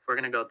 So we're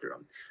going to go through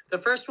them. The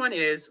first one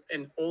is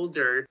an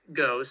older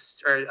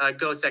ghost, or a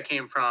ghost that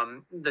came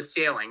from the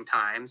sailing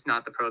times,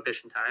 not the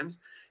Prohibition times.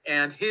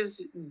 And he's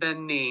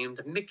been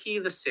named Mickey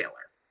the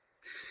Sailor.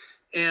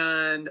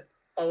 And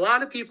a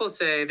lot of people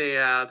say they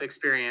have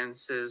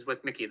experiences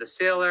with Mickey the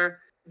Sailor.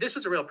 This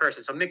was a real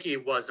person. So Mickey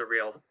was a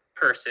real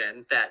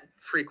person that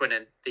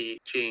frequented the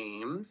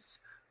James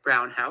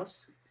Brown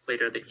House,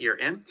 later the Ear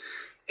Inn.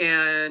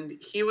 And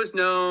he was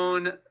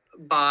known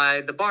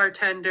by the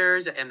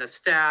bartenders, and the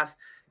staff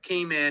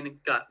came in,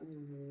 got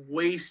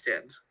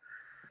wasted,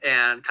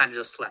 and kind of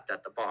just slept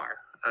at the bar,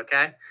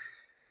 okay?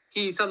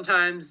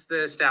 Sometimes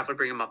the staff would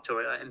bring him up to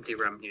an empty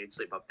room, and he'd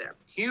sleep up there.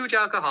 Huge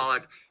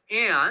alcoholic,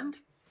 and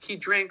he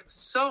drank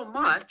so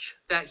much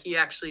that he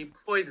actually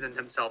poisoned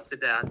himself to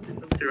death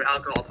through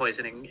alcohol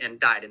poisoning and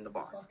died in the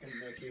bar. Fucking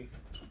Mickey.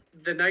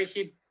 The night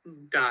he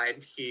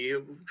died, he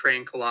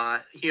drank a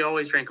lot. He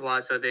always drank a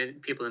lot, so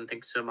people didn't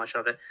think so much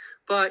of it.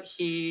 But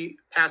he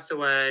passed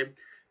away,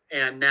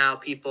 and now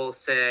people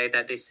say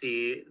that they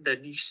see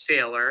the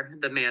sailor,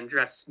 the man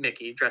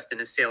Mickey, dressed in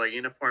his sailor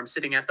uniform,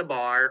 sitting at the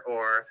bar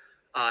or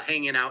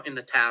hanging out in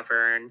the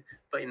tavern,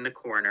 but in the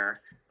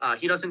corner.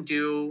 He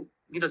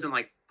doesn't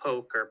like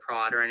poke or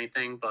prod or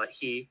anything, but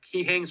he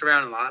hangs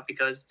around a lot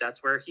because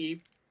that's where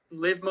he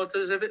lived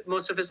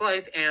most of his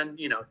life and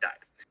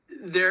died.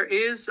 There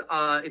is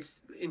it's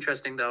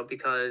interesting though,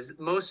 because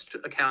most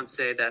accounts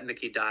say that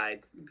Mickey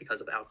died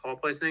because of alcohol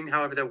poisoning.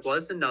 However, there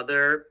was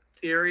another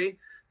theory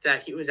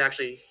that he was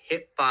actually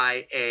hit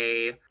by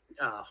a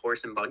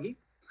horse and buggy.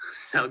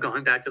 So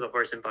going back to the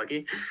horse and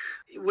buggy,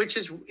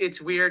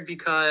 it's weird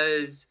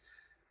because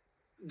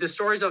the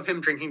stories of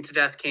him drinking to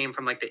death came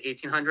from like the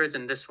 1800s,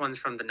 and this one's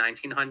from the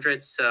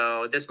 1900s.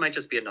 So this might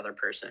just be another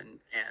person,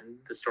 and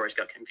the stories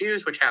got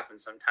confused, which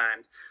happens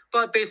sometimes.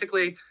 But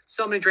basically,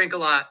 somebody drank a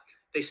lot.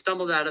 They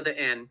stumbled out of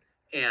the inn,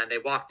 and they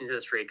walked into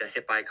the street, got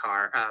hit by a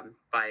car,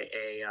 by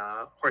a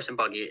horse and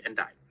buggy, and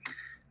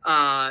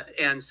died.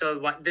 And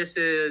so this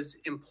is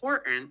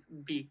important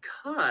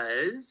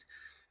because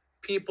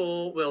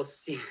people will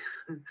see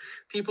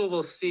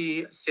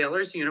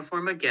Sailor's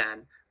uniform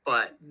again,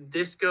 but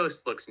this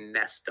ghost looks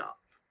messed up,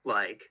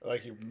 like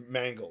he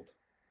mangled,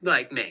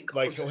 like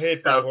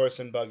hit by horse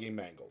and buggy,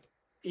 mangled.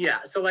 Yeah,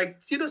 so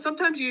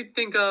sometimes you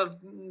think of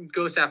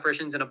ghost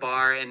apparitions in a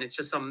bar, and it's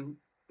just some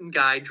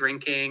guy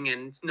drinking,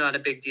 and it's not a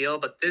big deal.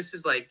 But this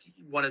is like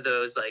one of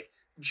those like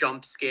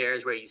jump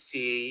scares where you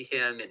see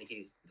him and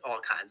he's all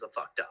kinds of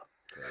fucked up.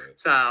 Right.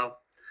 So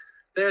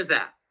there's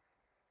that.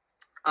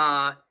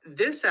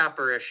 This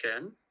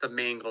apparition, the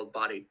mangled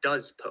body,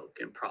 does poke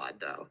and prod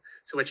though.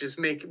 So which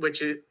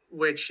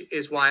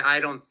is why I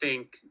don't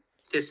think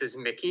this is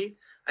Mickey.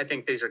 I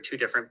think these are two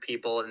different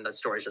people, and the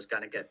story's just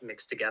gonna get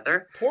mixed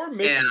together. Poor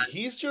Mickey,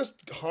 he's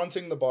just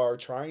haunting the bar,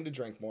 trying to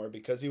drink more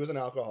because he was an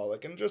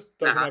alcoholic and just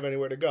doesn't have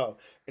anywhere to go.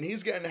 And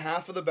he's getting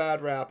half of the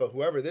bad rap of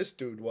whoever this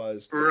dude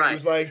was. Right. He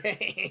was like,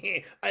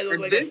 hey, I look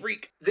like a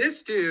freak.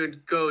 This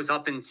dude goes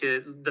up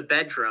into the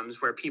bedrooms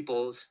where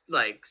people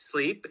like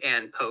sleep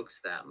and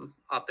pokes them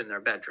up in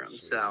their bedrooms.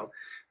 Sweet. So,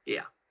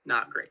 yeah,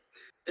 not great.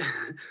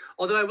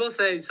 Although I will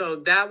say, so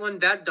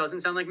that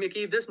doesn't sound like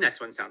Mickey. This next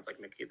one sounds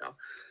like Mickey though.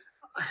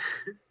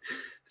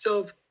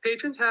 So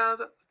patrons have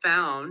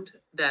found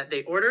that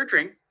they order a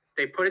drink,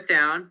 they put it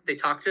down, they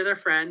talk to their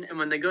friend, and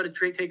when they go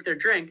to take their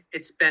drink,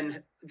 it's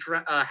been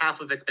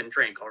half of it's been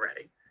drank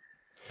already.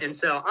 And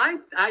so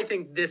I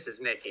think this is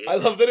Mickey. I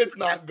love that it's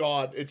not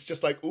God. It's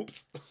just like,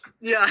 oops.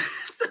 Yeah.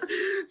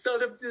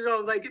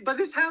 But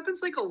this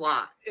happens like a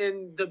lot,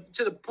 and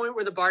to the point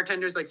where the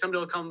bartenders, like somebody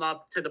will come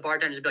up to the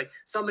bartenders and be like,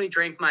 somebody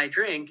drank my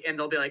drink, and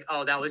they'll be like,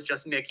 oh, that was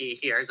just Mickey.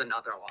 Here's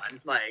another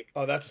one. Like,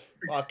 oh, that's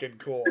fucking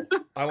cool.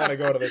 I want to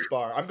go to this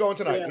bar. I'm going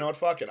tonight. Yeah. You know what?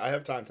 Fuck it. I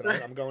have time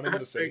tonight. I'm going into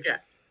the city.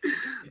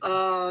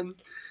 Okay.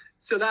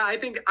 So that I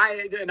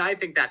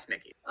think that's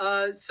Mickey.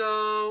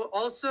 So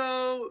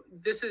also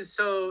this is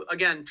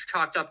again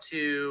chalked up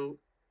to,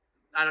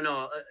 I don't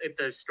know if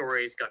the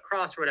stories got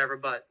crossed or whatever,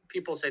 but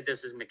people say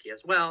this is Mickey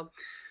as well.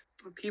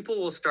 People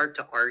will start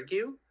to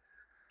argue,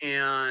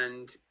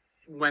 and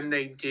when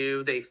they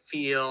do, they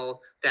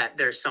feel that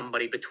there's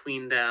somebody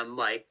between them,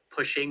 like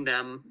pushing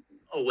them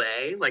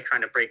away, like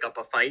trying to break up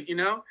a fight,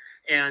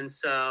 and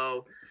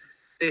so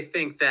they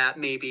think that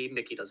maybe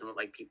Mickey doesn't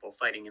like people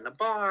fighting in the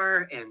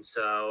bar. And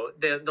so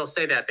they'll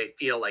say that they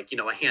feel like,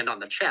 a hand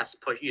on the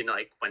chest, push,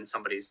 like when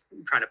somebody's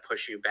trying to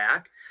push you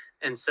back.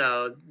 And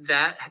so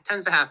that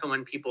tends to happen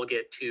when people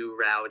get too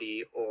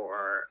rowdy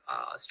or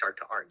start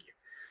to argue.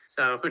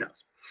 So who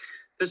knows?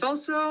 There's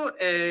also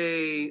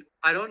I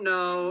don't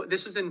know,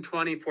 this was in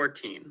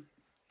 2014.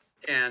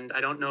 And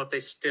I don't know if they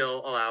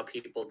still allow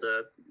people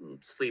to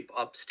sleep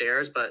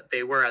upstairs, but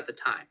they were at the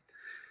time.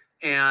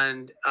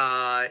 And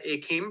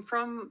it came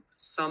from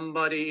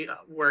somebody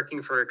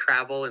working for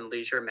Travel and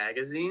Leisure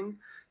magazine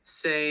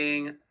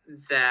saying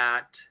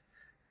that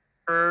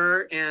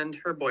her and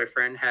her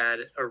boyfriend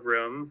had a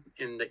room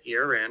in the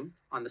Ear Inn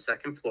on the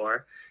second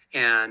floor,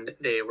 and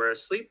they were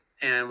asleep.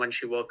 And when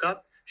she woke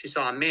up, she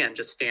saw a man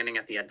just standing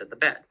at the end of the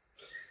bed.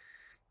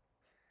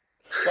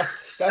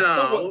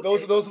 Well,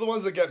 those are the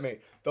ones that get me.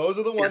 Those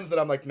are the ones that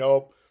I'm like,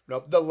 nope.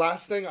 The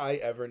last thing I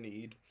ever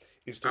need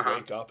is to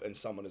wake up and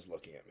someone is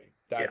looking at me.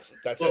 That's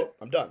it.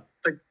 I'm done.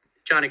 But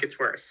John, it gets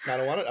worse. I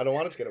don't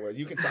want it to get worse.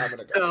 You can say I'm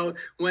gonna go. So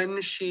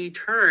when she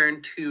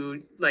turned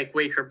to like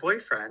wake her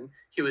boyfriend,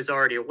 he was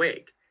already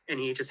awake, and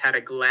he just had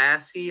a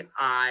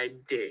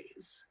glassy-eyed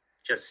daze,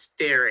 just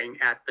staring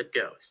at the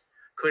ghost.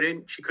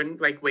 She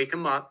couldn't like wake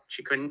him up.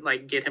 She couldn't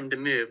like get him to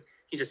move.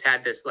 He just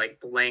had this like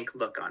blank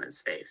look on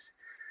his face,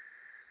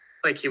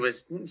 like he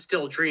was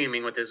still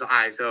dreaming with his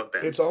eyes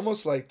open. It's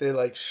almost like they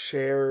like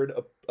shared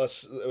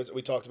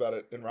we talked about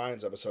it in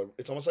Ryan's episode.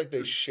 It's almost like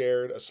they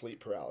shared a sleep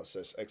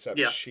paralysis, except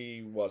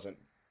she wasn't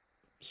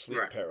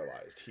sleep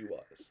paralyzed. He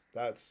was.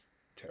 That's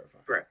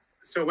terrifying. Right.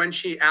 So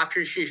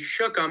after she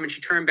shook him and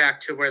she turned back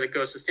to where the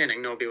ghost was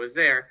standing, nobody was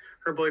there.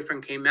 Her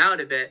boyfriend came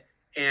out of it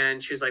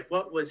and she was like,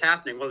 "What was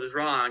happening? What was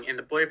wrong?" And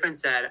the boyfriend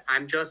said,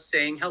 "I'm just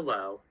saying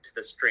hello to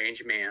the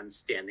strange man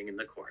standing in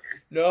the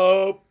corner."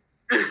 Nope.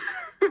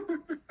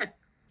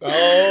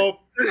 Nope.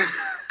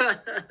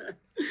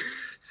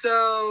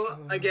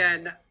 So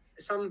again,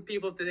 some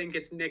people think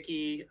it's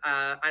Mickey.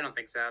 I don't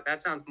think so.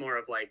 That sounds more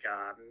of like,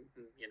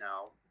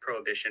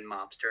 prohibition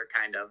mobster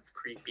kind of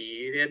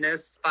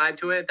creepiness vibe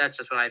to it. That's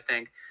just what I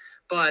think.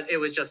 But it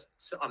was just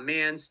a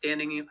man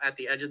standing at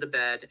the edge of the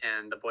bed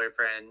and the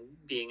boyfriend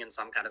being in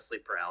some kind of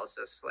sleep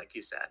paralysis, like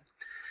you said.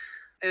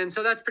 And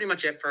so that's pretty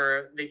much it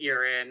for the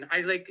ear in.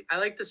 I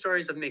like the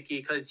stories of Mickey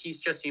because he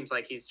just seems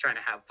like he's trying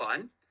to have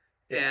fun.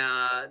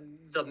 Yeah.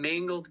 The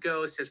mangled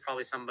ghost is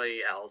probably somebody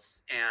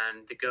else,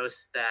 and the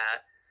ghost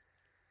that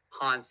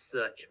haunts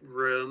the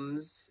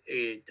rooms,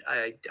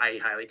 I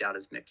highly doubt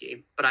is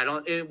Mickey. But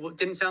it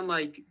didn't sound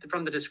like,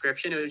 from the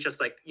description, it was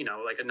just like,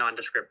 like a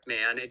nondescript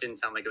man. It didn't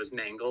sound like it was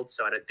mangled.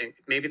 So I think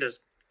maybe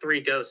there's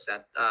 3 ghosts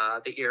at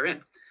the ear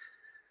in.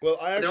 Well,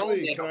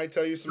 can I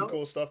tell you some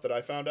cool stuff that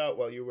I found out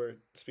while you were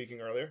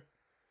speaking earlier?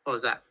 What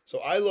was that? So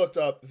I looked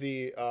up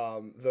the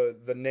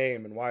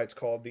name and why it's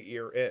called the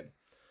Ear Inn.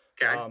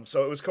 Okay.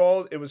 So it was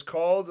called what was it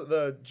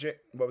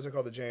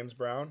called? The James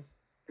Brown?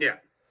 Yeah.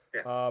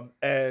 Yeah.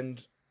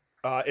 And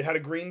it had a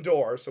green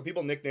door, so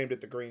people nicknamed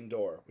it the Green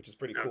Door, which is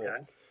pretty cool.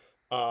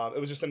 Okay. It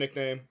was just a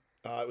nickname.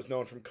 It was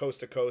known from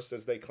coast to coast,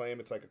 as they claim.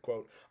 It's like a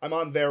quote. I'm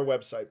on their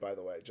website, by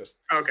the way, just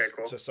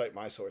to cite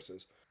my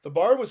sources. The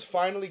bar was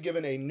finally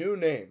given a new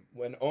name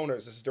when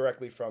owners, this is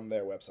directly from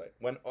their website,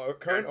 when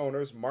current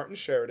owners Martin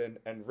Sheridan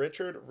and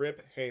Richard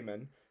Rip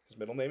Heyman, his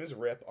middle name is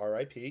Rip,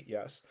 R.I.P.,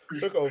 yes,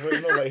 took over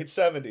in the late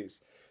 70s.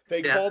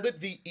 They called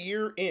it the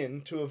Ear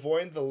Inn to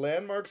avoid the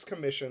Landmarks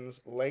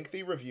Commission's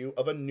lengthy review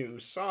of a new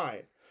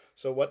sign.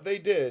 So what they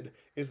did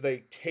is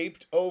they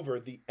taped over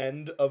the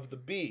end of the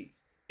B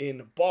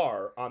in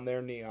bar on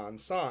their neon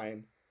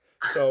sign,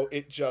 so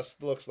it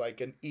just looks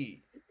like an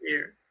E.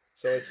 Ear.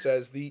 So it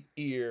says the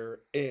Ear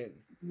Inn.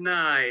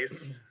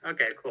 Nice.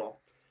 Okay, cool.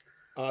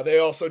 They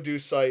also do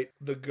cite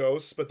the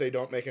ghosts, but they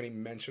don't make any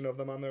mention of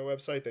them on their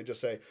website. They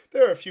just say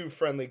there are a few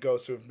friendly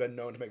ghosts who have been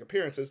known to make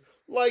appearances,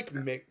 like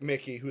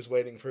Mickey, who's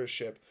waiting for his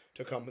ship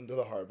to come into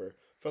the harbor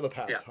for the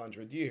past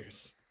 100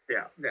 years.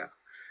 Yeah.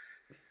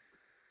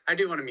 I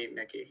do want to meet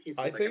Mickey. He seems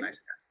like a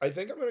nice guy. I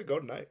think I'm going to go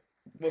tonight.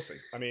 We'll see.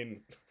 I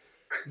mean,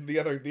 the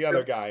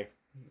other guy,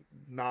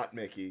 not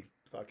Mickey,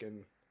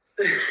 fucking...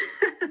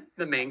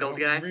 The mangled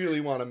guy. I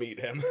really want to meet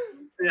him.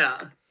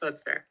 Yeah,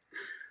 that's fair.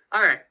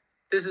 All right.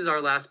 This is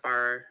our last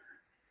bar.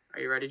 Are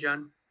you ready,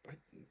 John?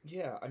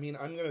 Yeah, I mean,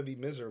 I'm going to be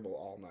miserable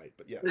all night,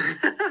 but yeah.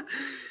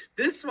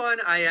 This one,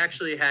 I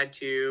actually I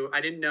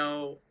didn't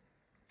know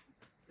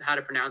how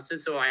to pronounce it,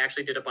 so I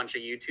actually did a bunch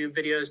of YouTube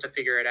videos to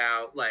figure it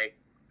out, like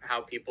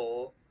how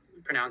people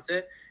pronounce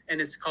it. And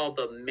it's called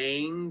the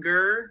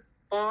Manger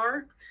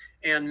Bar.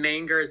 And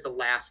Manger is the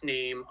last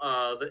name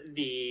of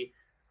the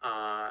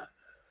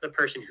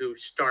person who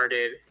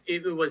started.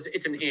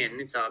 It's an inn,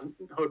 it's a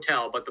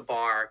hotel, but the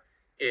bar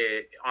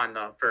on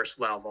the first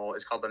level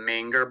is called the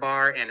Manger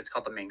Bar, and it's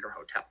called the Manger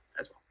Hotel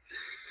as well.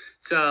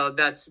 So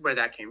that's where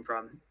that came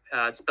from.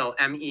 It's spelled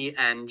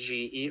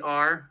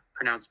Menger,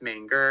 pronounced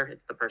Manger.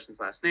 It's the person's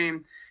last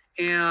name.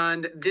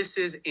 And this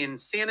is in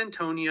San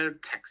Antonio,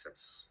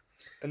 Texas.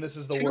 And this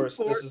is the worst.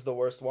 This is the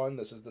worst one.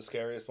 This is the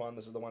scariest one.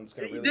 This is the one that's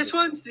going to really. This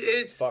one's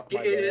it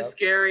is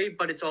scary,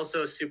 but it's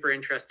also super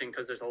interesting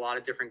because there's a lot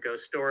of different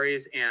ghost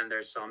stories and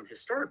there's some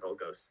historical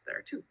ghosts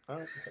there too. Oh,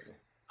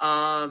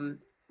 okay.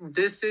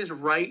 This is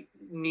right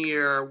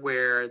near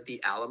where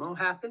the Alamo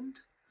happened.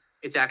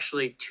 It's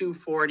actually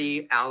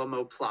 240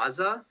 Alamo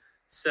Plaza.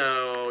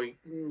 So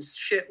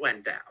shit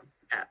went down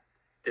at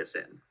this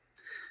inn.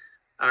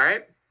 All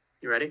right,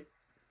 you ready?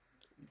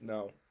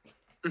 No.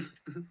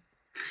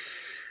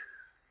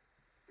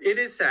 It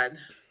is said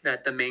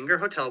that the Manger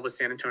Hotel was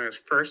San Antonio's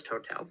first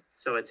hotel,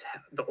 so it's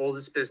the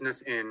oldest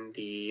business in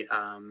the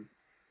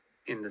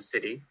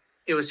city.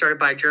 It was started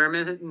by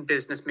German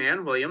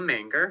businessman William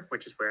Manger,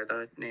 which is where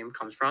the name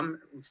comes from.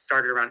 It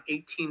started around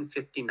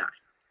 1859.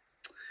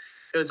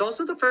 It was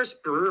also the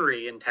first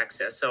brewery in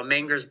Texas. So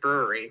Manger's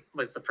Brewery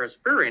was the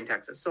first brewery in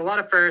Texas. So a lot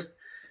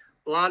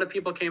of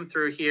people came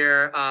through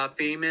here.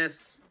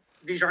 Famous,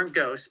 these aren't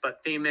ghosts,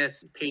 but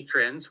famous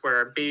patrons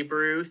were Babe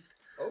Ruth,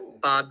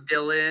 Bob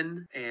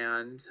Dylan,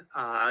 and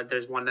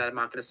there's one that I'm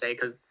not going to say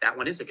because that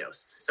one is a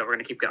ghost. So we're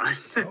going to keep going.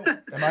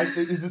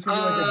 Is this going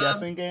to be like a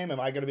guessing game? Am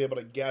I going to be able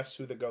to guess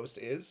who the ghost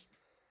is?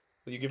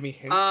 Will you give me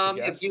hints to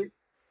guess?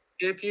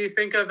 If you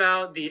think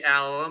about the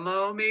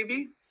Alamo,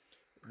 maybe?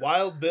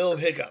 Wild Bill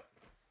Hiccup.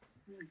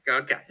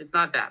 Okay, it's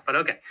not that, but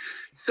okay.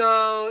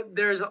 So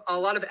there's a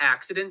lot of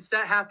accidents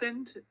that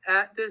happened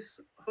at this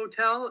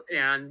hotel,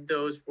 and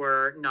those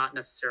were not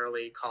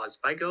necessarily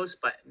caused by ghosts,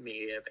 but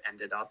may have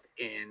ended up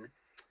in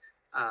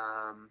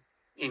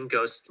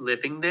ghosts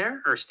living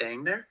there or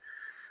staying there.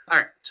 All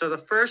right, so the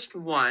first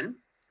one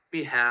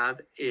we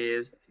have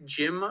is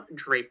Jim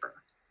Draper.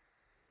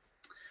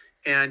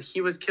 And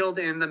he was killed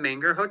in the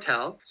Menger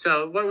Hotel.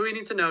 So what we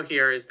need to know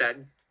here is that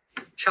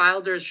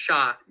Childers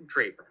shot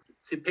Draper.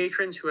 The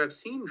patrons who have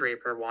seen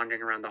Draper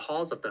wandering around the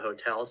halls of the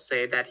hotel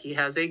say that he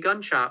has a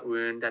gunshot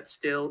wound that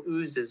still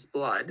oozes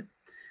blood,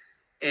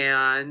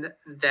 and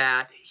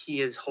that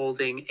he is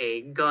holding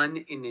a gun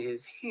in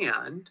his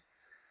hand,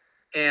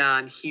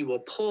 and he will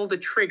pull the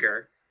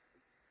trigger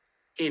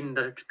in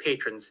the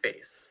patron's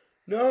face.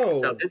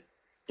 No.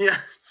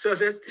 So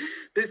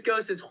this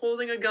ghost is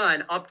holding a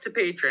gun up to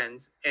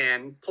patrons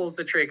and pulls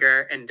the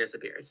trigger and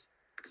disappears.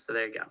 So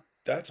there you go.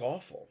 That's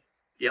awful.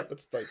 Yep.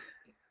 That's like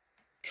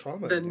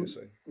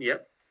trauma-inducing.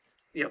 Yep.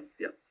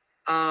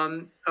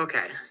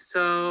 Okay,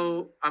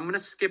 so I'm gonna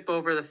skip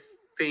over the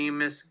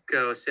famous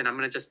ghost, and I'm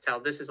gonna just tell.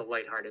 This is a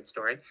lighthearted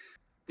story.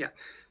 Yeah,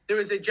 there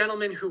was a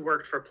gentleman who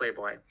worked for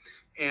Playboy,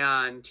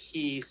 and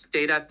he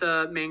stayed at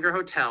the Menger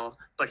Hotel,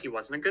 but he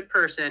wasn't a good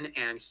person,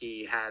 and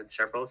he had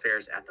several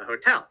affairs at the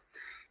hotel.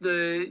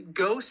 The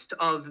ghost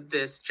of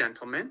this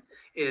gentleman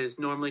is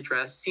normally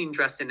seen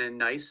dressed in a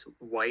nice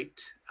white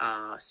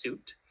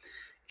suit,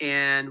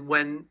 and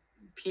when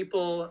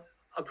people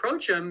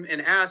approach him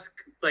and ask,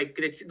 like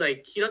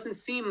he doesn't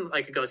seem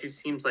like a ghost. He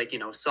seems like,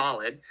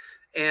 solid,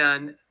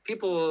 and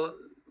people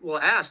will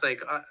ask,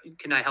 like,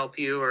 can I help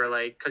you, or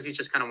like, because he's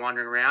just kind of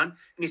wandering around,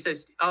 and he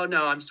says, oh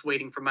no, I'm just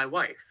waiting for my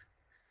wife.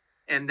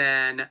 And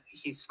then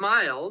he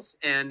smiles,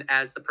 and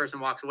as the person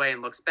walks away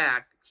and looks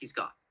back, he's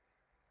gone.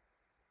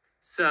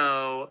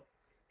 So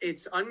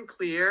it's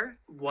unclear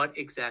what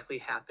exactly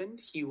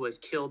happened. He was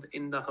killed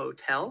in the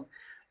hotel.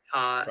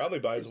 Probably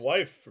by his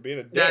wife for being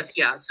a dick.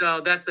 So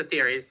that's the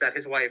theory, is that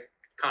his wife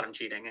caught him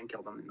cheating and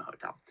killed him in the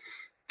hotel.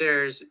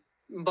 There's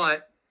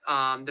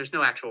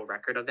no actual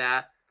record of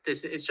that.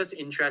 This is just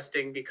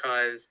interesting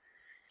because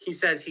he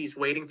says he's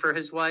waiting for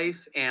his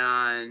wife,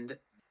 and the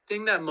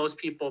thing that most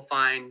people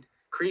find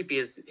creepy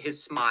is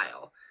his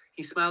smile.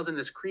 He smiles in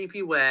this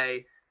creepy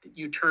way that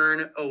you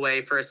turn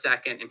away for a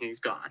second and he's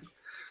gone.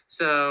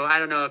 So I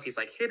don't know if he's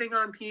like hitting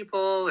on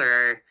people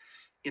or,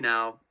 I don't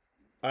know.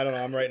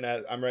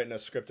 I'm writing a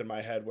script in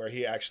my head where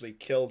he actually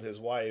killed his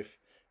wife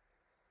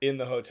in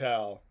the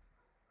hotel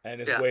and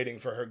is waiting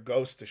for her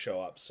ghost to show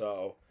up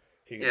so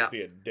he can just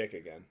be a dick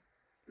again.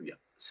 Yeah.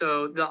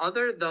 So the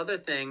other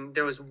thing,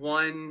 there was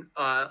one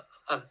a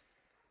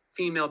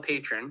female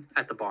patron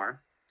at the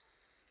bar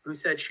who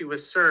said she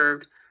was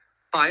served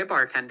by a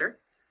bartender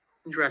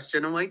dressed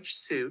in a white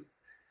suit,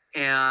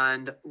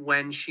 and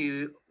when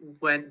she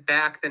went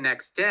back the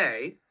next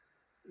day,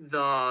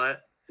 the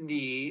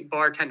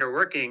bartender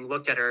working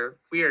looked at her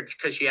weird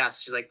because she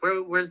asked, she's like,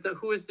 who is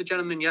the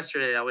gentleman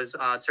yesterday that was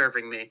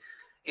serving me?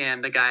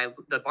 And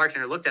the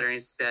bartender looked at her and he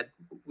said,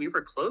 we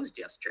were closed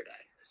yesterday.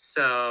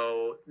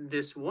 So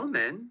this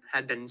woman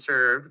had been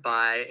served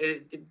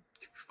by,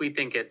 we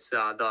think it's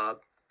the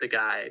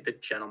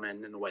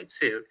gentleman in the white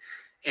suit.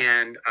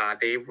 And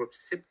they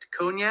sipped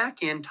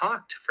cognac and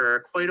talked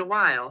for quite a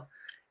while.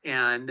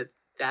 And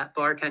that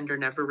bartender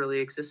never really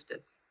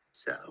existed.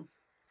 So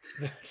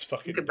that's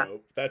fucking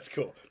dope. That's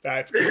cool.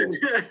 That's cool.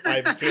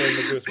 I'm feeling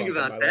the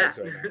goosebumps on my legs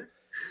right now.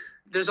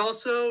 There's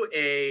also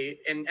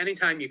and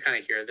anytime you kind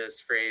of hear this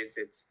phrase,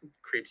 it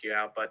creeps you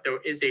out, but there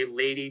is a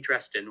lady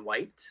dressed in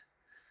white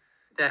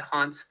that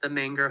haunts the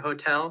Menger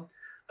Hotel.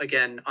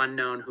 Again,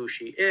 unknown who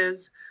she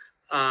is.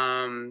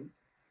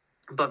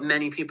 But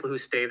many people who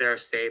stay there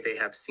say they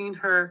have seen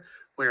her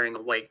wearing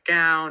a white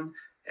gown,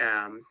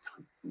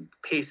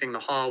 pacing the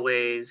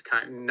hallways,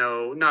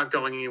 not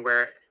going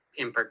anywhere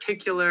in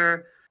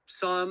particular.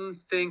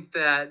 Some think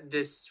that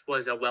this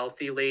was a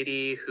wealthy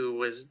lady who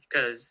was,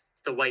 because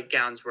the white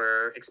gowns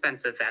were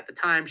expensive at the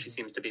time. She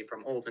seems to be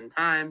from olden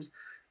times.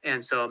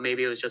 And so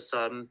maybe it was just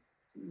some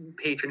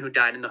patron who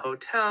died in the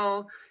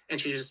hotel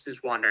and she just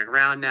is wandering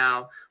around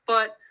now.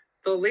 But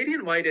the lady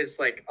in white is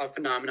like a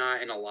phenomena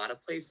in a lot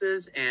of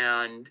places,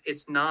 and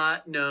it's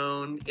not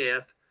known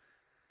if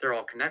they're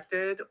all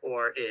connected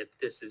or if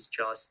this is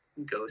just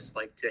ghosts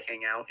like to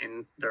hang out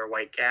in their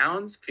white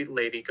gowns.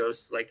 Lady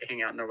ghosts like to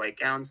hang out in their white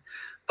gowns.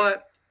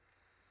 But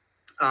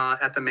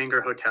at the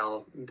Menger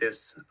Hotel,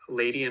 this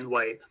lady in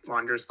white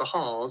wanders the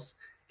halls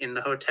in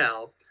the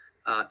hotel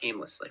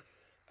aimlessly.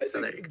 I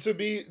think to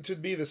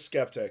be the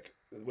skeptic,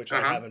 which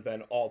I haven't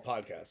been all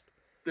podcast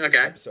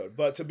episode,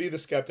 but to be the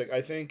skeptic,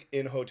 I think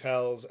in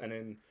hotels and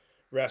in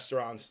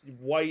restaurants,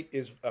 white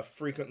is a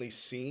frequently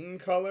seen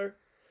color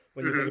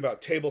when you think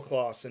about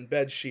tablecloths and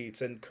bed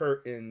sheets and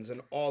curtains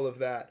and all of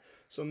that.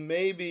 So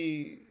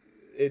maybe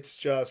it's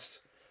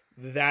just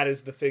that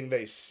is the thing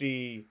they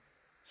see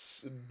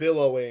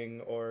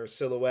billowing or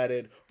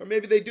silhouetted, or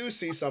maybe they do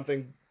see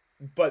something,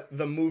 but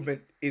the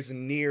movement is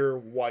near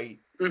white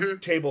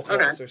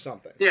tablecloths or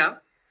something. Yeah,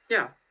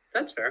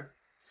 that's fair.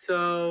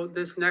 So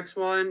this next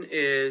one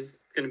is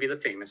going to be the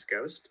famous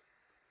ghost.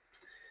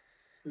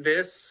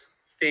 This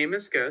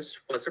famous ghost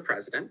was a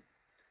president.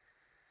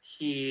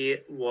 He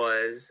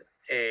was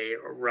a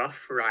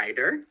Rough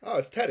Rider. Oh,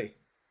 it's Teddy.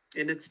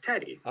 and it's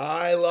Teddy.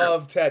 I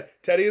love Ted.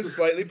 Teddy is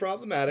slightly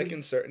problematic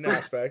in certain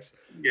aspects,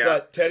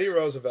 but Teddy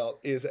Roosevelt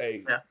is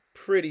a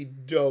pretty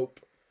dope.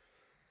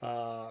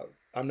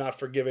 I'm not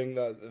forgiving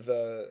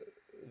the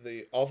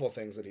awful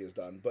things that he has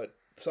done, but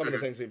some of the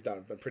things he's done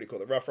have been pretty cool.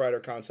 The Rough Rider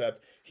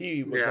concept.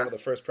 He was one of the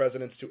first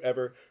presidents to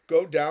ever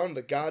go down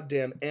the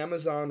goddamn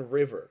Amazon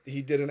River.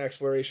 He did an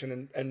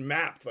exploration and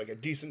mapped like a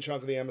decent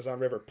chunk of the Amazon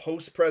River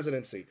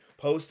post-presidency,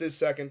 post his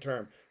second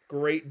term.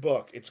 Great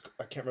book.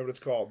 I can't remember what it's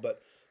called,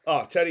 but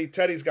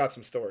Teddy's got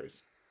some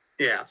stories.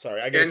 Yeah.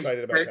 Sorry, I get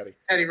excited about Teddy.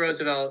 Teddy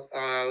Roosevelt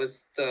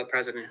was the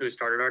president who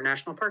started our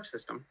national park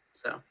system.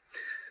 So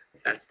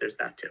there's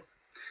that too.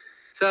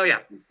 So yeah,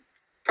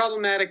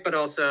 problematic, but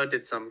also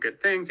did some good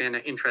things and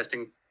an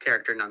interesting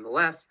character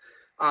nonetheless.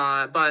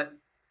 But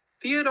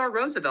Theodore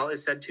Roosevelt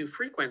is said to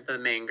frequent the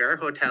Menger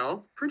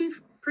Hotel pretty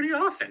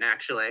often,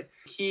 actually.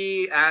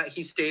 He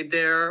stayed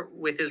there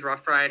with his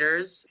Rough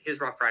Riders. His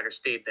Rough Riders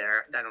stayed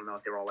there. I don't know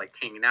if they were all like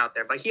hanging out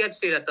there, but he had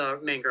stayed at the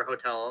Menger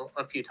Hotel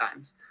a few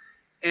times.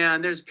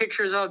 And there's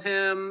pictures of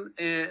him,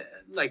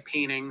 like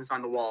paintings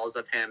on the walls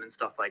of him and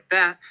stuff like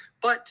that.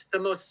 But the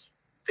most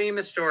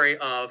famous story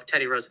of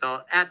Teddy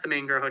Roosevelt at the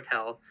Menger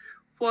Hotel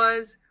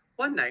was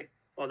one night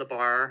while the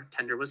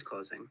bartender was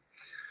closing.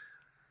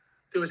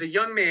 There was a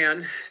young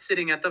man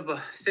sitting at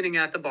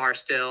the bar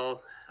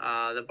still.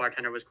 The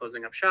bartender was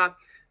closing up shop.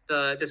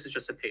 This is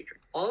just a patron.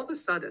 All of a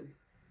sudden,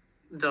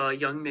 the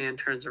young man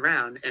turns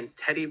around and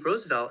Teddy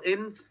Roosevelt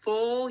in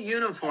full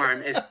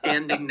uniform is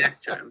standing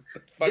next to him.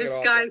 This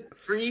guy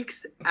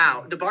freaks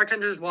out. The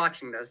bartender's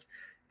watching this.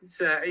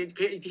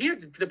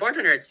 The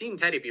bartender had seen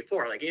Teddy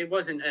before. Like, it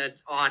wasn't an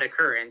odd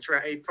occurrence,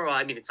 right?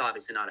 It's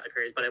obviously not an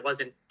occurrence, but it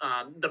wasn't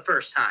the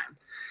first time.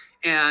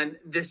 And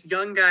this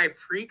young guy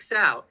freaks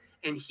out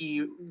and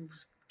he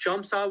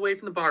jumps all the way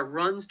from the bar,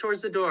 runs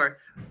towards the door,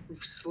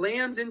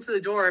 slams into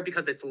the door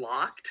because it's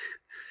locked.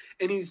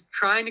 And he's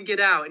trying to get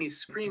out, and he's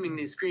screaming, and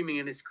he's screaming,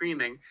 and he's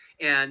screaming.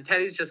 And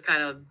Teddy's just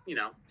kind of,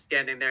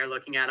 standing there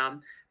looking at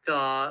him.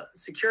 The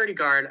security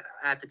guard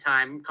at the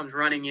time comes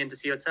running in to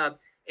see what's up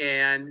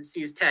and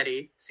sees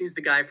Teddy, sees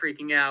the guy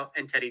freaking out,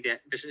 and Teddy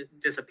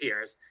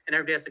disappears. And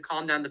everybody has to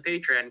calm down the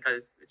patron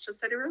because it's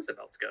just Teddy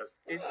Roosevelt's ghost.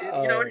 It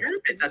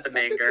happens at the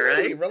Menger,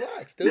 right?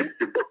 Relax, dude.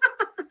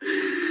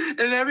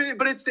 And everything,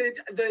 but it's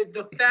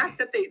the fact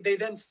that they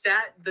then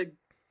sat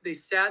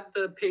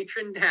the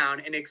patron down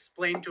and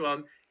explained to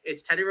him,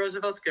 it's Teddy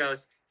Roosevelt's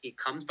ghost. He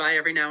comes by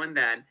every now and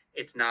then.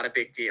 It's not a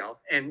big deal.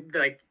 And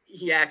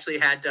he actually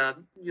had to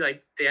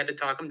they had to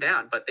talk him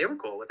down, but they were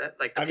cool with it.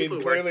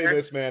 Clearly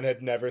this man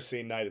had never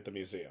seen Night at the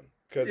Museum.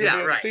 Because if he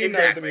had seen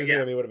Night at the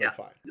Museum, he would have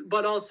been fine.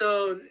 But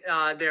also,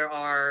 there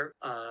are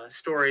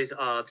stories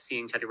of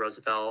seeing Teddy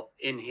Roosevelt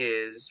and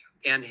his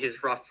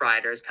Rough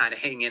Riders kind of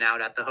hanging out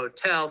at the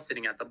hotel,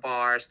 sitting at the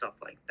bar, stuff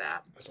like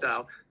that. That's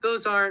awesome.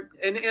 Those aren't,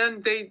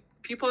 and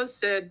people have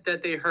said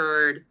that they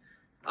heard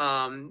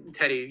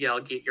Teddy yell,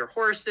 "Get your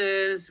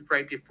horses,"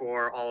 right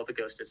before all of the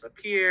ghosts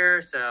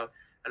disappear. So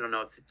I don't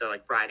know if they're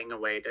riding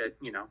away to,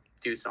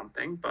 do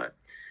something, but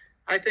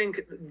I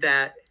think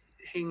that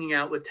hanging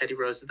out with Teddy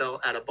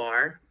Roosevelt at a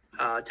bar,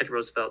 Teddy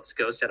Roosevelt's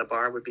ghost at a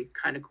bar, would be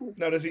kind of cool.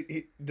 Now, does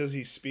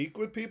he speak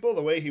with people?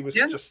 The way he was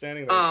just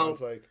standing there, it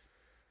sounds like.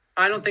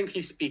 I don't think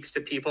he speaks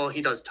to people.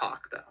 He does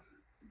talk,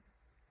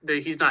 though.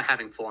 He's not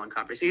having full-on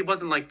conversation. He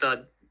wasn't like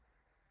the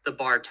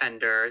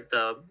bartender,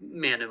 the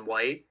man in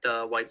white,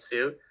 the white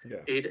suit. Yeah.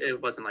 It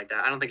wasn't like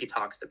that. I don't think he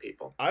talks to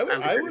people.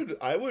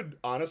 I would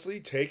honestly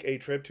take a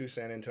trip to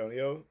San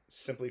Antonio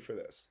simply for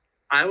this.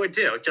 I would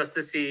too, just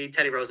to see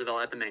Teddy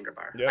Roosevelt at the Menger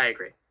bar. Yep. I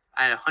agree.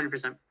 I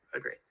 100%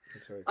 agree.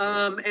 That's very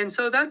cool. And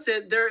so that's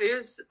it. There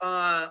is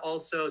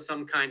also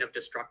some kind of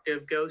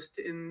destructive ghost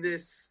in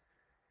this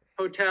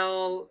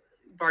hotel.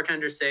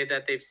 Bartenders say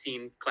that they've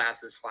seen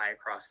glasses fly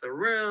across the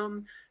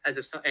room, at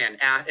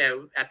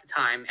the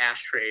time,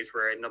 ashtrays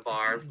were in the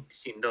bar.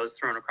 Seen those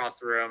thrown across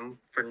the room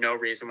for no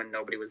reason when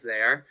nobody was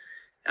there,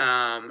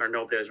 or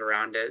nobody was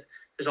around it.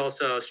 There's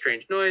also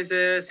strange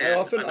noises. I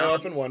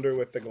often wonder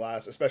with the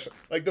glass, especially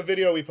like the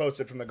video we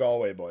posted from the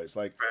Galway boys.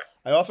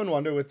 I often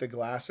wonder with the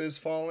glasses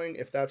falling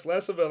if that's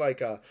less of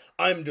a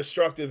I'm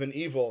destructive and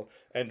evil,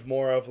 and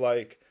more of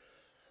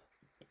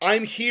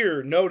I'm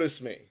here,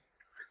 notice me.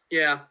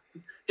 Yeah.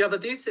 Yeah,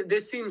 but this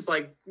seems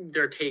like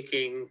they're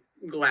taking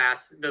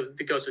glass.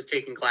 The ghost was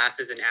taking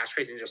glasses and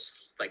ashtrays and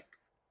just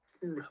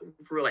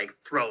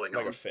throwing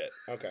them. Like a fit.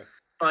 Okay.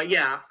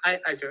 Yeah,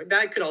 I see.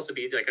 That could also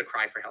be a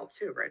cry for help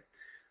too, right?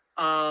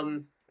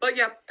 But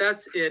yeah,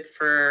 that's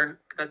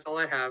all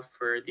I have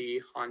for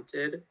the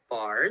haunted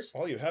bars.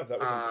 All you have. That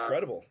was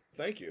incredible.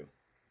 Thank you.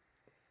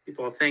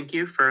 Well, thank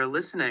you for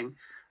listening.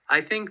 I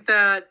think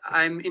that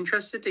I'm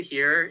interested to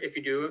hear if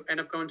you do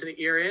end up going to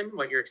the Ear Inn,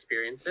 what your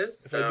experience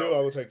is. If I do, I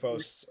will take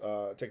posts,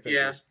 take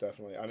pictures,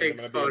 definitely. Take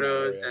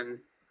photos, and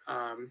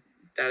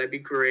that'd be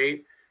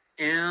great.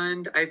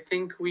 And I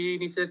think we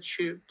need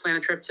to plan a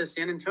trip to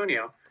San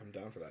Antonio. I'm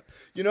down for that.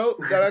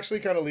 That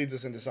actually kind of leads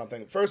us into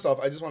something. First off,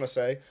 I just want to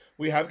say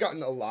we have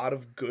gotten a lot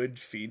of good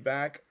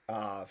feedback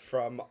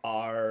from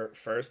our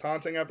first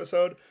haunting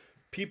episode.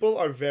 people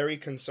are very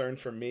concerned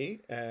for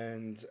me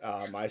and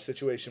my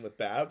situation with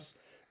Babs,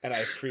 and I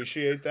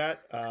appreciate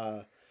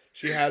that.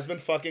 She has been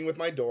fucking with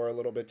my door a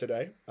little bit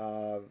today.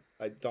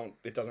 It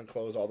doesn't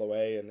close all the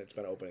way, and it's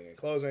been opening and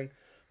closing,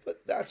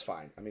 but that's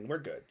fine. I mean, we're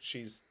good.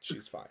 She's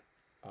fine.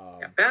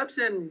 Babs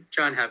and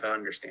John have an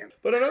understanding.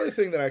 But another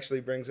thing that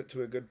actually brings it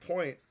to a good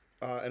point,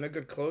 and a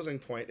good closing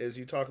point, is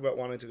you talk about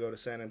wanting to go to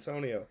San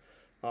Antonio.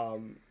 I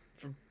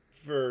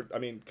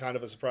mean, kind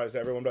of a surprise to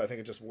everyone, but I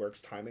think it just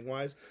works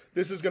timing-wise.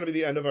 This is going to be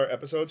the end of our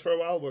episodes for a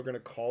while. We're going to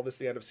call this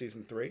the end of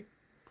Season 3.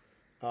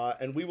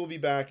 And we will be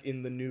back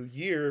in the new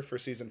year for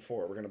Season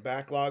 4. We're going to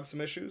backlog some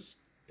episodes.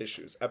 We're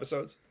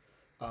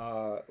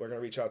going to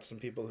reach out to some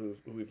people who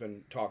we've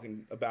been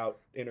talking about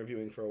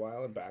interviewing for a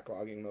while and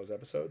backlogging those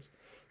episodes.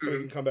 So we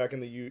can come back in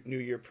the new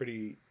year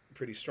pretty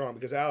strong.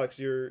 Because, Alex,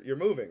 you're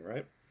moving,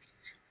 right?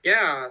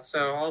 Yeah,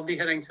 so I'll be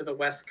heading to the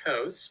West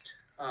Coast,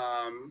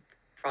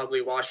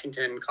 probably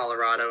Washington,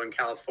 Colorado, and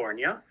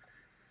California,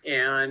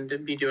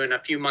 and be doing a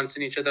few months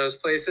in each of those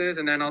places.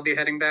 And then I'll be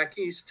heading back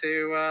east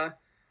to,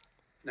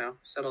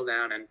 settle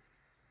down and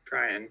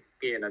try and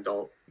be an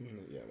adult.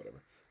 Yeah,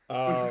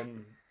 whatever.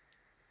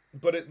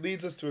 But it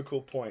leads us to a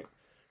cool point.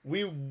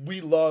 We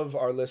love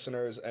our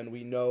listeners, and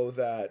we know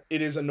that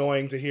it is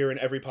annoying to hear in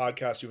every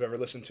podcast you've ever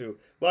listened to.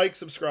 Like,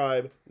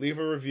 subscribe, leave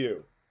a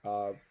review.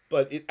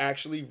 But it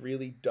actually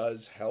really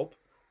does help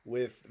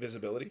with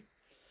visibility.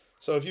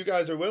 So if you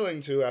guys are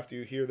willing to, after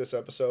you hear this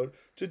episode,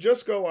 to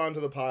just go on to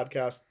the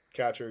podcast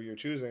catcher you're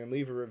choosing and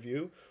leave a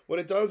review, what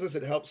it does is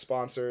it helps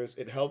sponsors,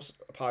 it helps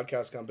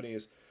podcast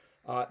companies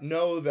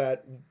know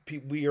that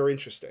we are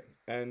interesting.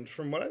 And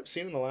from what I've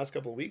seen in the last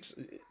couple of weeks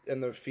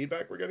and the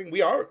feedback we're getting,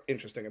 we are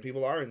interesting and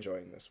people are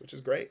enjoying this, which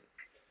is great.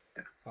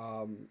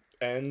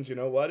 And you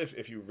know what?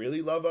 If you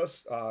really love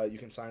us, you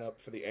can sign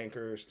up for the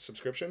Anchor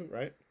subscription,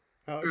 right,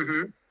 Alex?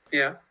 Mm-hmm.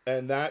 Yeah.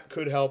 And that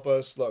could help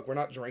us. Look, we're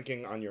not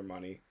drinking on your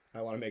money.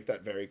 I want to make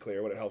that very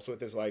clear. What it helps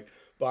with is like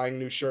buying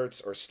new shirts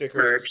or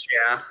stickers. Merch,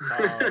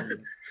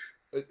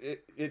 yeah.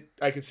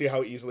 I could see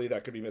how easily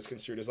that could be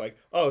misconstrued as like,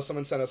 oh,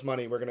 someone sent us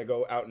money, we're going to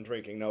go out and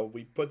drinking. No,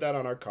 we put that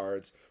on our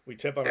cards. We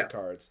tip on our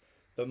cards.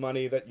 The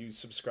money that you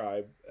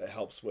subscribe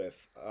helps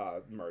with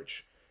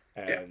merch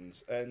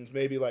and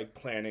maybe like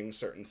planning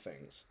certain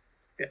things.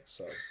 Yeah.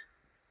 So.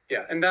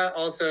 Yeah, and that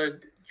also,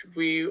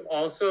 we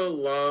also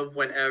love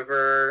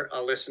whenever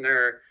a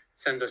listener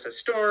sends us a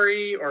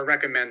story or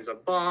recommends a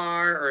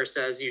bar or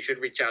says you should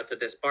reach out to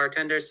this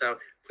bartender. So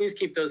please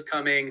keep those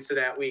coming so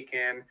that we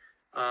can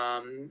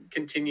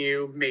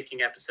continue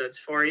making episodes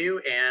for you,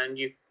 and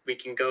we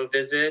can go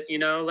visit,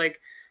 like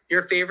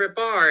your favorite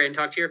bar and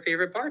talk to your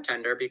favorite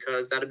bartender,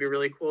 because that'd be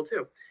really cool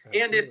too.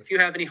 Absolutely. And if you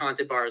have any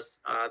haunted bars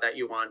that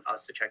you want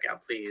us to check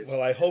out, please.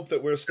 Well, I hope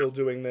that we're still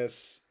doing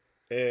this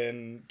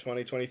in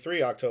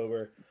 2023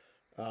 October,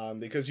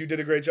 because you did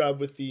a great job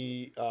with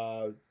the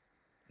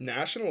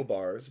national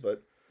bars,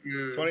 but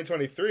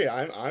 2023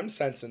 I'm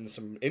sensing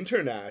some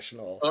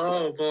international.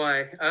 Oh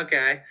boy.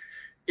 Okay.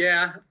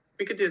 Yeah,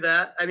 we could do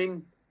that. I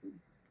mean,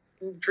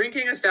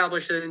 drinking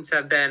establishments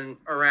have been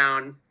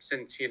around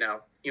since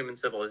human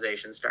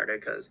civilization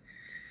started, because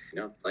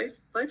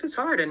life is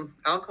hard and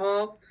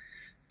alcohol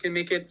can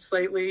make it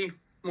slightly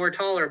more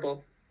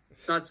tolerable.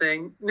 Not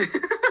saying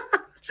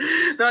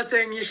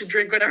you should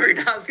drink whenever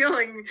you're not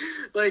feeling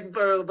like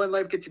when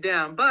life gets you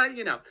down, but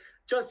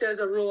just as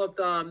a rule of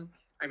thumb,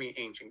 I mean,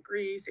 ancient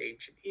Greece,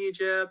 ancient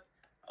Egypt,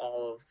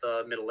 all of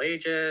the Middle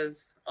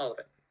Ages, all of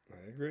it.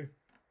 I agree.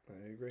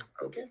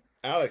 Okay.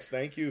 Alex,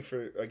 thank you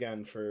for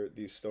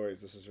these stories.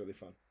 This is really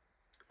fun.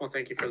 Well,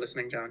 thank you for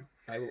listening, John.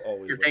 I will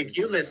always listen. Thank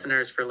you,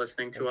 listeners, for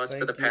listening to us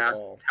for the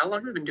past. How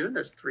long have we been doing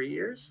this? 3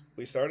 years?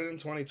 We started in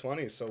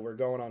 2020, so we're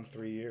going on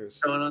 3 years.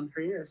 Going on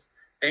 3 years.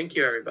 Thank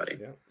you, everybody.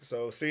 Yeah.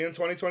 So see you in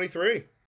 2023.